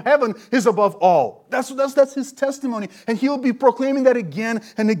comes from heaven is above all. That's his testimony. And he'll be proclaiming that again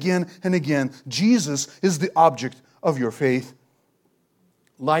and again and again. Jesus is the object of your faith.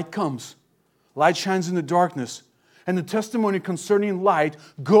 Light comes. Light shines in the darkness. And the testimony concerning light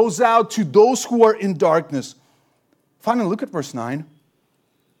goes out to those who are in darkness. Finally, look at verse 9.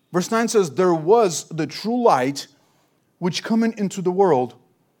 Verse 9 says, there was the true light, which coming into the world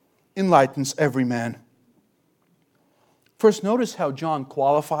enlightens every man. First, notice how John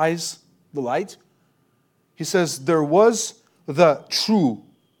qualifies the light. He says, there was the true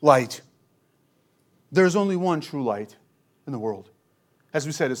light. There's only one true light in the world. As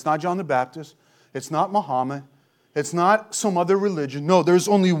we said, it's not John the Baptist. It's not Muhammad. It's not some other religion. No, there's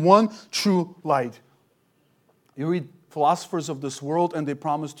only one true light. You read philosophers of this world and they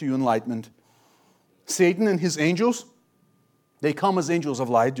promise to you enlightenment. Satan and his angels, they come as angels of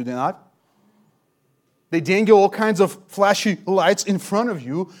light, do they not? They dangle all kinds of flashy lights in front of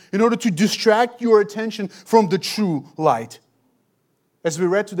you in order to distract your attention from the true light. As we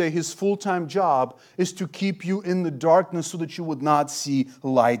read today, his full-time job is to keep you in the darkness so that you would not see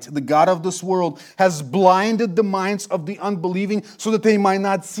light. The God of this world has blinded the minds of the unbelieving so that they might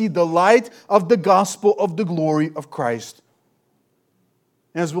not see the light of the gospel of the glory of Christ.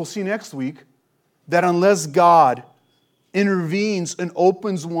 And as we'll see next week, that unless God intervenes and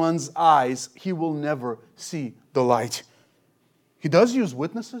opens one's eyes, he will never see the light. He does use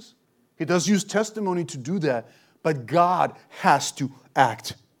witnesses. He does use testimony to do that. But God has to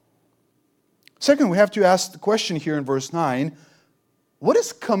act. Second, we have to ask the question here in verse 9, what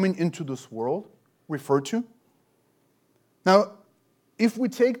is coming into this world referred to? Now, if we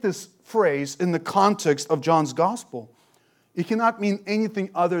take this phrase in the context of John's gospel, it cannot mean anything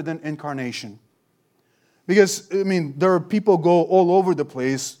other than incarnation. Because, there are people go all over the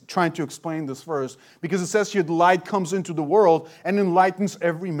place trying to explain this verse. Because it says here, the light comes into the world and enlightens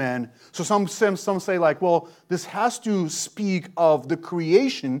every man. So some say like, well, this has to speak of the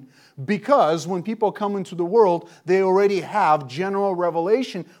creation, because when people come into the world, they already have general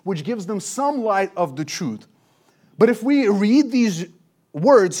revelation, which gives them some light of the truth. But if we read these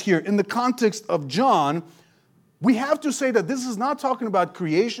words here in the context of John, we have to say that this is not talking about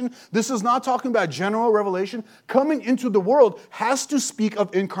creation. This is not talking about general revelation. Coming into the world has to speak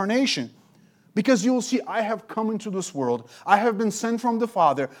of incarnation. Because you will see, I have come into this world. I have been sent from the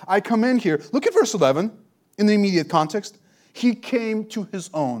Father. I come in here. Look at verse 11 in the immediate context. He came to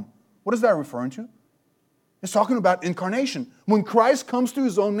his own. What is that referring to? It's talking about incarnation. When Christ comes to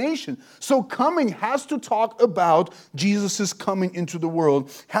his own nation. So coming has to talk about Jesus' coming into the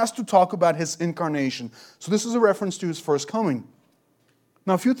world. Has to talk about his incarnation. So this is a reference to his first coming.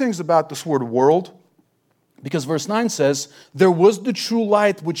 Now a few things about this word world. Because verse 9 says, there was the true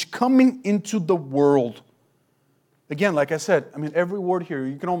light which coming into the world. Again, like I said, every word here,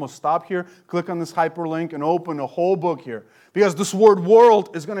 you can almost stop here, click on this hyperlink, and open a whole book here. Because this word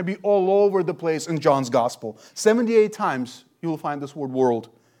world is going to be all over the place in John's gospel. 78 times you will find this word world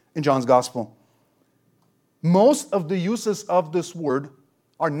in John's gospel. Most of the uses of this word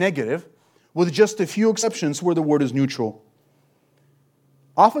are negative, with just a few exceptions where the word is neutral.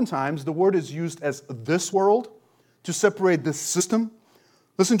 Oftentimes, the word is used as this world to separate this system.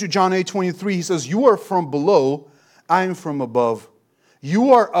 Listen to John 8:23. He says, you are from below, I am from above.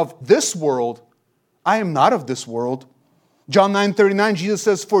 You are of this world, I am not of this world. John 9:39, Jesus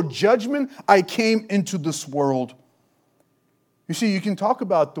says, for judgment I came into this world. You see, you can talk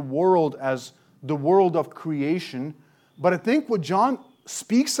about the world as the world of creation, but I think what John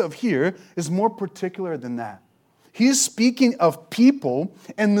speaks of here is more particular than that. He's speaking of people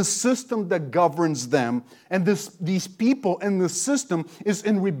and the system that governs them, and these people and the system is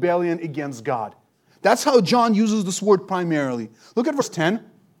in rebellion against God. That's how John uses this word primarily. Look at verse 10.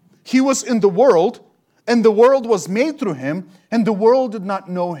 He was in the world, and the world was made through him, and the world did not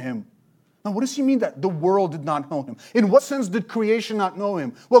know him. Now, what does he mean that the world did not know him? In what sense did creation not know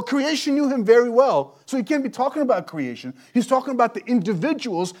him? Well, creation knew him very well. So he can't be talking about creation. He's talking about the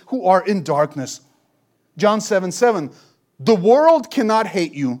individuals who are in darkness. John 7:7. The world cannot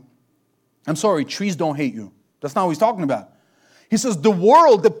hate you. I'm sorry, trees don't hate you. That's not what he's talking about. He says the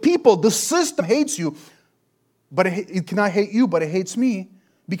world, the people, the system hates you, but it cannot hate you, but it hates me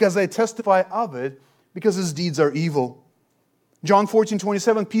because I testify of it, because his deeds are evil. John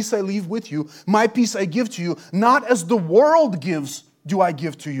 14:27, peace I leave with you, my peace I give to you, not as the world gives do I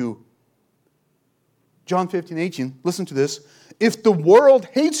give to you. John 15:18, listen to this. If the world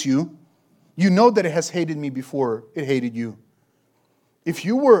hates you, you know that it has hated me before it hated you. If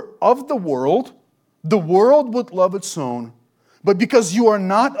you were of the world would love its own. But because you are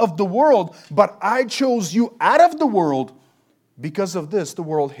not of the world, but I chose you out of the world, because of this, the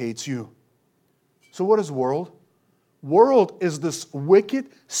world hates you. So what is world? World is this wicked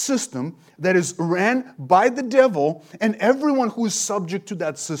system that is ran by the devil, and everyone who is subject to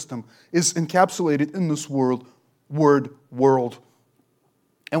that system is encapsulated in this word world.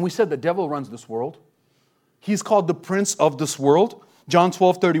 And we said the devil runs this world. He's called the prince of this world. John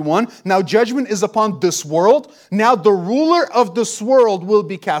 12:31. Now judgment is upon this world. Now the ruler of this world will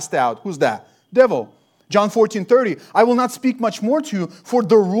be cast out. Who's that? Devil. John 14:30. I will not speak much more to you, for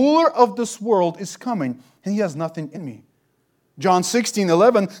the ruler of this world is coming, and he has nothing in me. John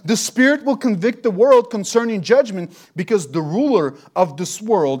 16:11. The Spirit will convict the world concerning judgment, because the ruler of this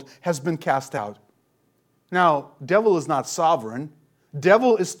world has been cast out. Now, devil is not sovereign.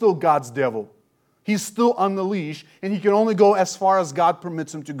 Devil is still God's devil. He's still on the leash, and he can only go as far as God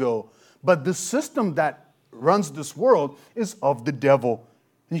permits him to go. But the system that runs this world is of the devil,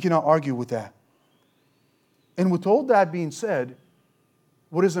 and you cannot argue with that. And with all that being said,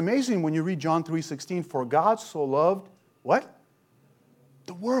 what is amazing when you read John 3:16, for God so loved, what?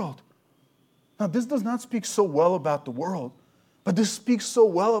 The world. Now, this does not speak so well about the world, but this speaks so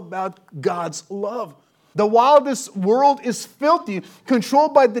well about God's love. That while this world is filthy,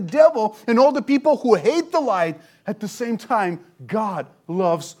 controlled by the devil and all the people who hate the light, at the same time, God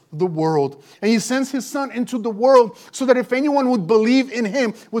loves the world. And he sends his son into the world so that if anyone would believe in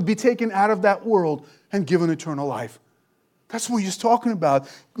him, would be taken out of that world and given eternal life. That's what he's talking about.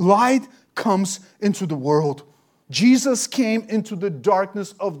 Light comes into the world. Jesus came into the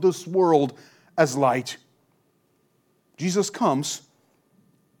darkness of this world as light. Jesus comes.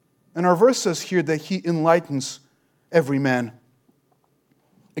 And our verse says here that he enlightens every man.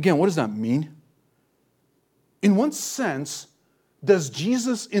 Again, what does that mean? In what sense does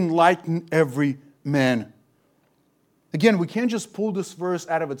Jesus enlighten every man? Again, we can't just pull this verse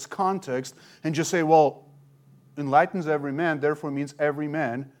out of its context and just say, well, enlightens every man, therefore means every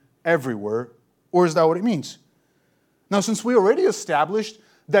man, everywhere. Or is that what it means? Now, since we already established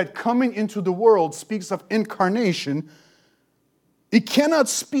that coming into the world speaks of incarnation, it cannot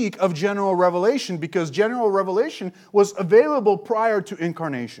speak of general revelation because general revelation was available prior to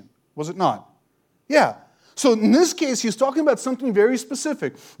incarnation. Was it not? Yeah. So in this case, he's talking about something very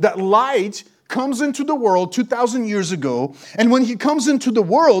specific. That light comes into the world 2,000 years ago, and when he comes into the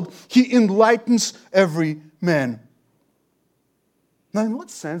world, he enlightens every man. Now, in what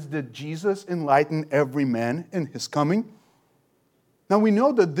sense did Jesus enlighten every man in his coming? Now, we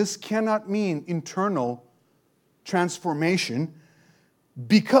know that this cannot mean internal transformation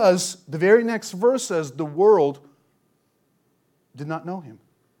because the very next verse says the world did not know him.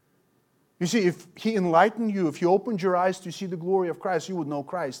 You see, if he enlightened you, if he opened your eyes to see the glory of Christ, you would know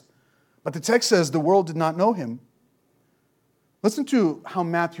Christ. But the text says the world did not know him. Listen to how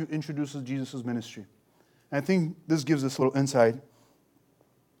Matthew introduces Jesus' ministry. And I think this gives us a little insight.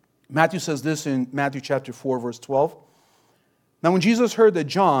 Matthew says this in Matthew chapter 4, verse 12. Now when Jesus heard that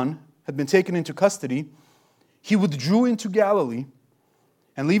John had been taken into custody, he withdrew into Galilee,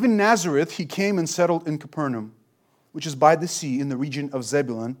 and leaving Nazareth, he came and settled in Capernaum, which is by the sea in the region of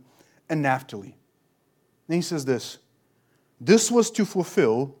Zebulun and Naphtali. And he says this, this was to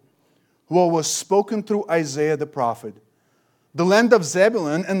fulfill what was spoken through Isaiah the prophet. The land of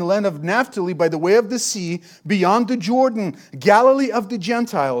Zebulun and the land of Naphtali by the way of the sea, beyond the Jordan, Galilee of the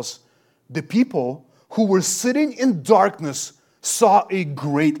Gentiles. The people who were sitting in darkness saw a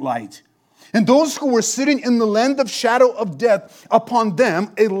great light. And those who were sitting in the land of shadow of death, upon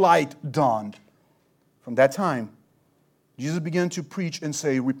them a light dawned. From that time, Jesus began to preach and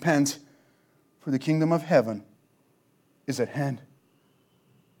say, repent, for the kingdom of heaven is at hand.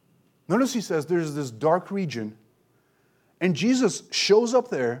 Notice he says there's this dark region, and Jesus shows up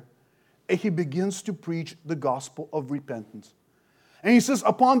there, and he begins to preach the gospel of repentance. And he says,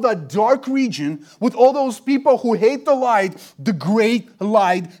 upon that dark region, with all those people who hate the light, the great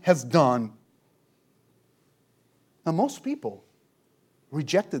light has dawned. Now, most people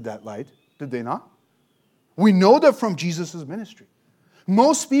rejected that light, did they not? We know that from Jesus' ministry.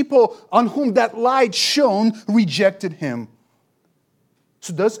 Most people on whom that light shone rejected him.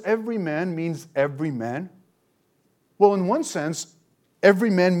 So does every man means every man? Well, in one sense, every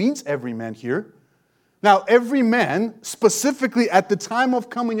man means every man here. Now, every man, specifically at the time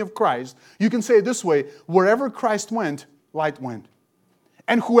of coming of Christ, you can say it this way, wherever Christ went, light went.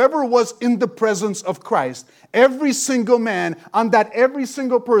 And whoever was in the presence of Christ, every single man, on that every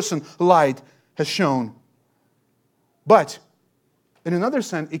single person, light has shone. But, in another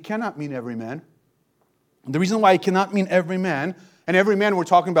sense, it cannot mean every man. The reason why it cannot mean every man, and every man we're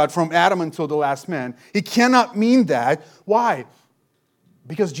talking about from Adam until the last man, it cannot mean that. Why?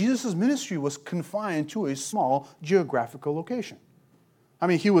 Because Jesus' ministry was confined to a small geographical location. I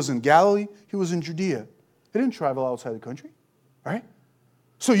mean, he was in Galilee, he was in Judea. He didn't travel outside the country, right?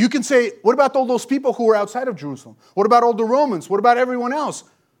 So you can say, what about all those people who were outside of Jerusalem? What about all the Romans? What about everyone else?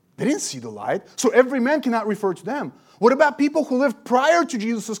 They didn't see the light, so every man cannot refer to them. What about people who lived prior to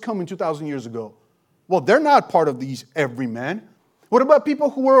Jesus' coming 2,000 years ago? Well, they're not part of these every man. What about people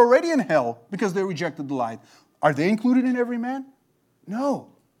who were already in hell because they rejected the light? Are they included in every man? No.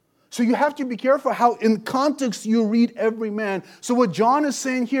 So you have to be careful how in context you read every man. So what John is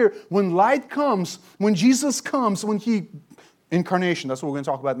saying here, when light comes, when Jesus comes, when he, incarnation, that's what we're going to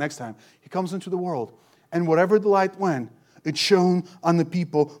talk about next time. He comes into the world. And whatever the light went, it shone on the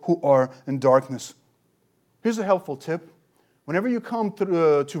people who are in darkness. Here's a helpful tip. Whenever you come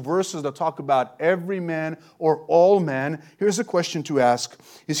to verses that talk about every man or all men, here's a question to ask.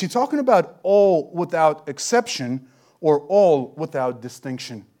 Is he talking about all without exception or all without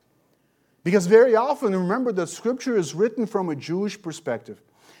distinction? Because very often, remember that Scripture is written from a Jewish perspective.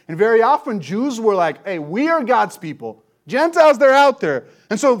 And very often Jews were like, hey, we are God's people. Gentiles, they're out there.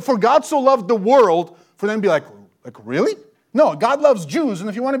 And so for God so loved the world, for them to be like, really? No, God loves Jews, and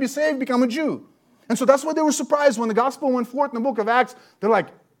if you want to be saved, become a Jew. And so that's why they were surprised when the gospel went forth in the book of Acts. They're like,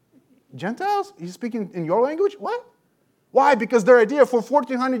 Gentiles? He's speaking in your language? What? Why? Because their idea for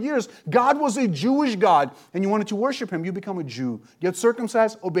 1,400 years, God was a Jewish God, and you wanted to worship him, you become a Jew. Get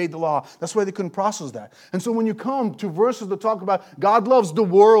circumcised, obey the law. That's why they couldn't process that. And so when you come to verses that talk about God loves the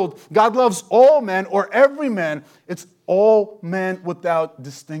world, God loves all men or every man, it's all men without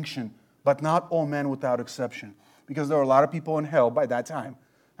distinction, but not all men without exception. Because there are a lot of people in hell by that time.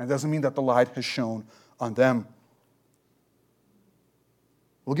 And it doesn't mean that the light has shone on them.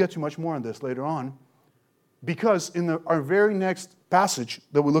 We'll get to much more on this later on. Because in our very next passage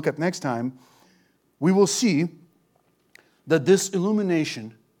that we look at next time, we will see that this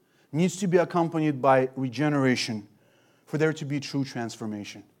illumination needs to be accompanied by regeneration for there to be true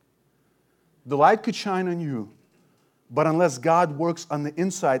transformation. The light could shine on you, but unless God works on the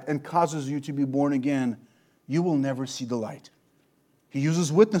inside and causes you to be born again, you will never see the light. He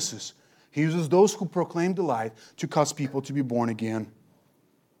uses witnesses. He uses those who proclaim the light to cause people to be born again.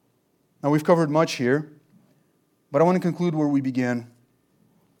 Now, we've covered much here, but I want to conclude where we began.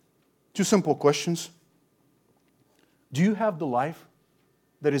 2 simple questions. Do you have the life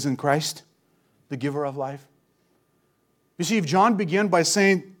that is in Christ, the giver of life? You see, if John began by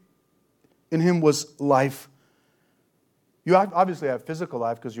saying in him was life, you obviously have physical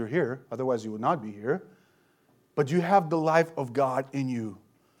life because you're here, otherwise you would not be here. But you have the life of God in you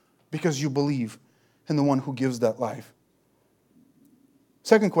because you believe in the one who gives that life.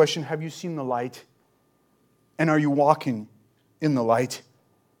 Second question, have you seen the light? And are you walking in the light?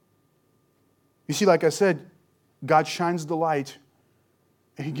 You see, like I said, God shines the light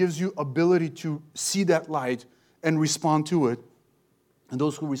and He gives you ability to see that light and respond to it. And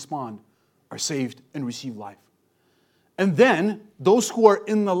those who respond are saved and receive life. And then, those who are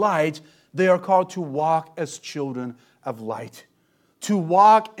in the light, they are called to walk as children of light. To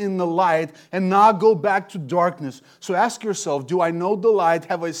walk in the light and not go back to darkness. So ask yourself, do I know the light?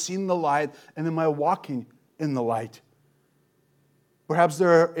 Have I seen the light? And am I walking in the light? Perhaps there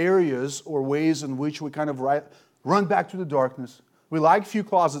are areas or ways in which we kind of run back to the darkness. We like few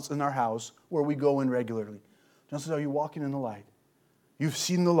closets in our house where we go in regularly. Just as, are you walking in the light? You've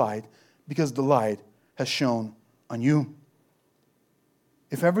seen the light because the light has shone on you.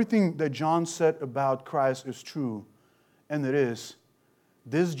 If everything that John said about Christ is true, and it is,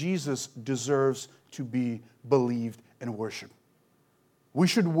 this Jesus deserves to be believed and worshiped. We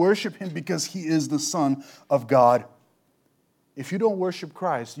should worship Him because He is the Son of God. If you don't worship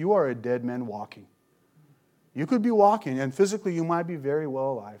Christ, you are a dead man walking. You could be walking, and physically you might be very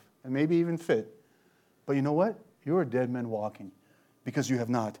well alive, and maybe even fit. But you know what? You're a dead man walking because you have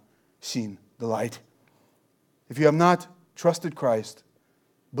not seen the light. If you have not trusted Christ,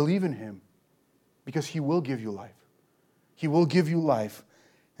 believe in Him because He will give you life. He will give you life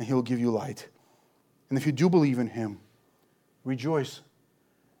and He will give you light. And if you do believe in Him, rejoice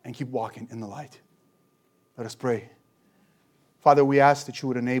and keep walking in the light. Let us pray. Father, we ask that You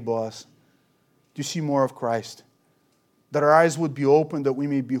would enable us to see more of Christ, that our eyes would be open, that we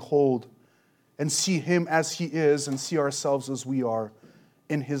may behold and see Him as He is and see ourselves as we are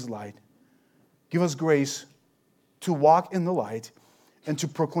in His light. Give us grace to walk in the light and to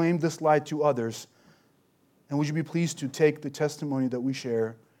proclaim this light to others. And would You be pleased to take the testimony that we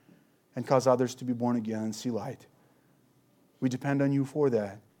share and cause others to be born again and see light. We depend on You for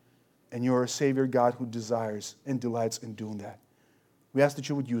that. And You are a Savior God who desires and delights in doing that. We ask that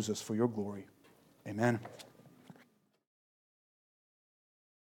You would use us for Your glory. Amen.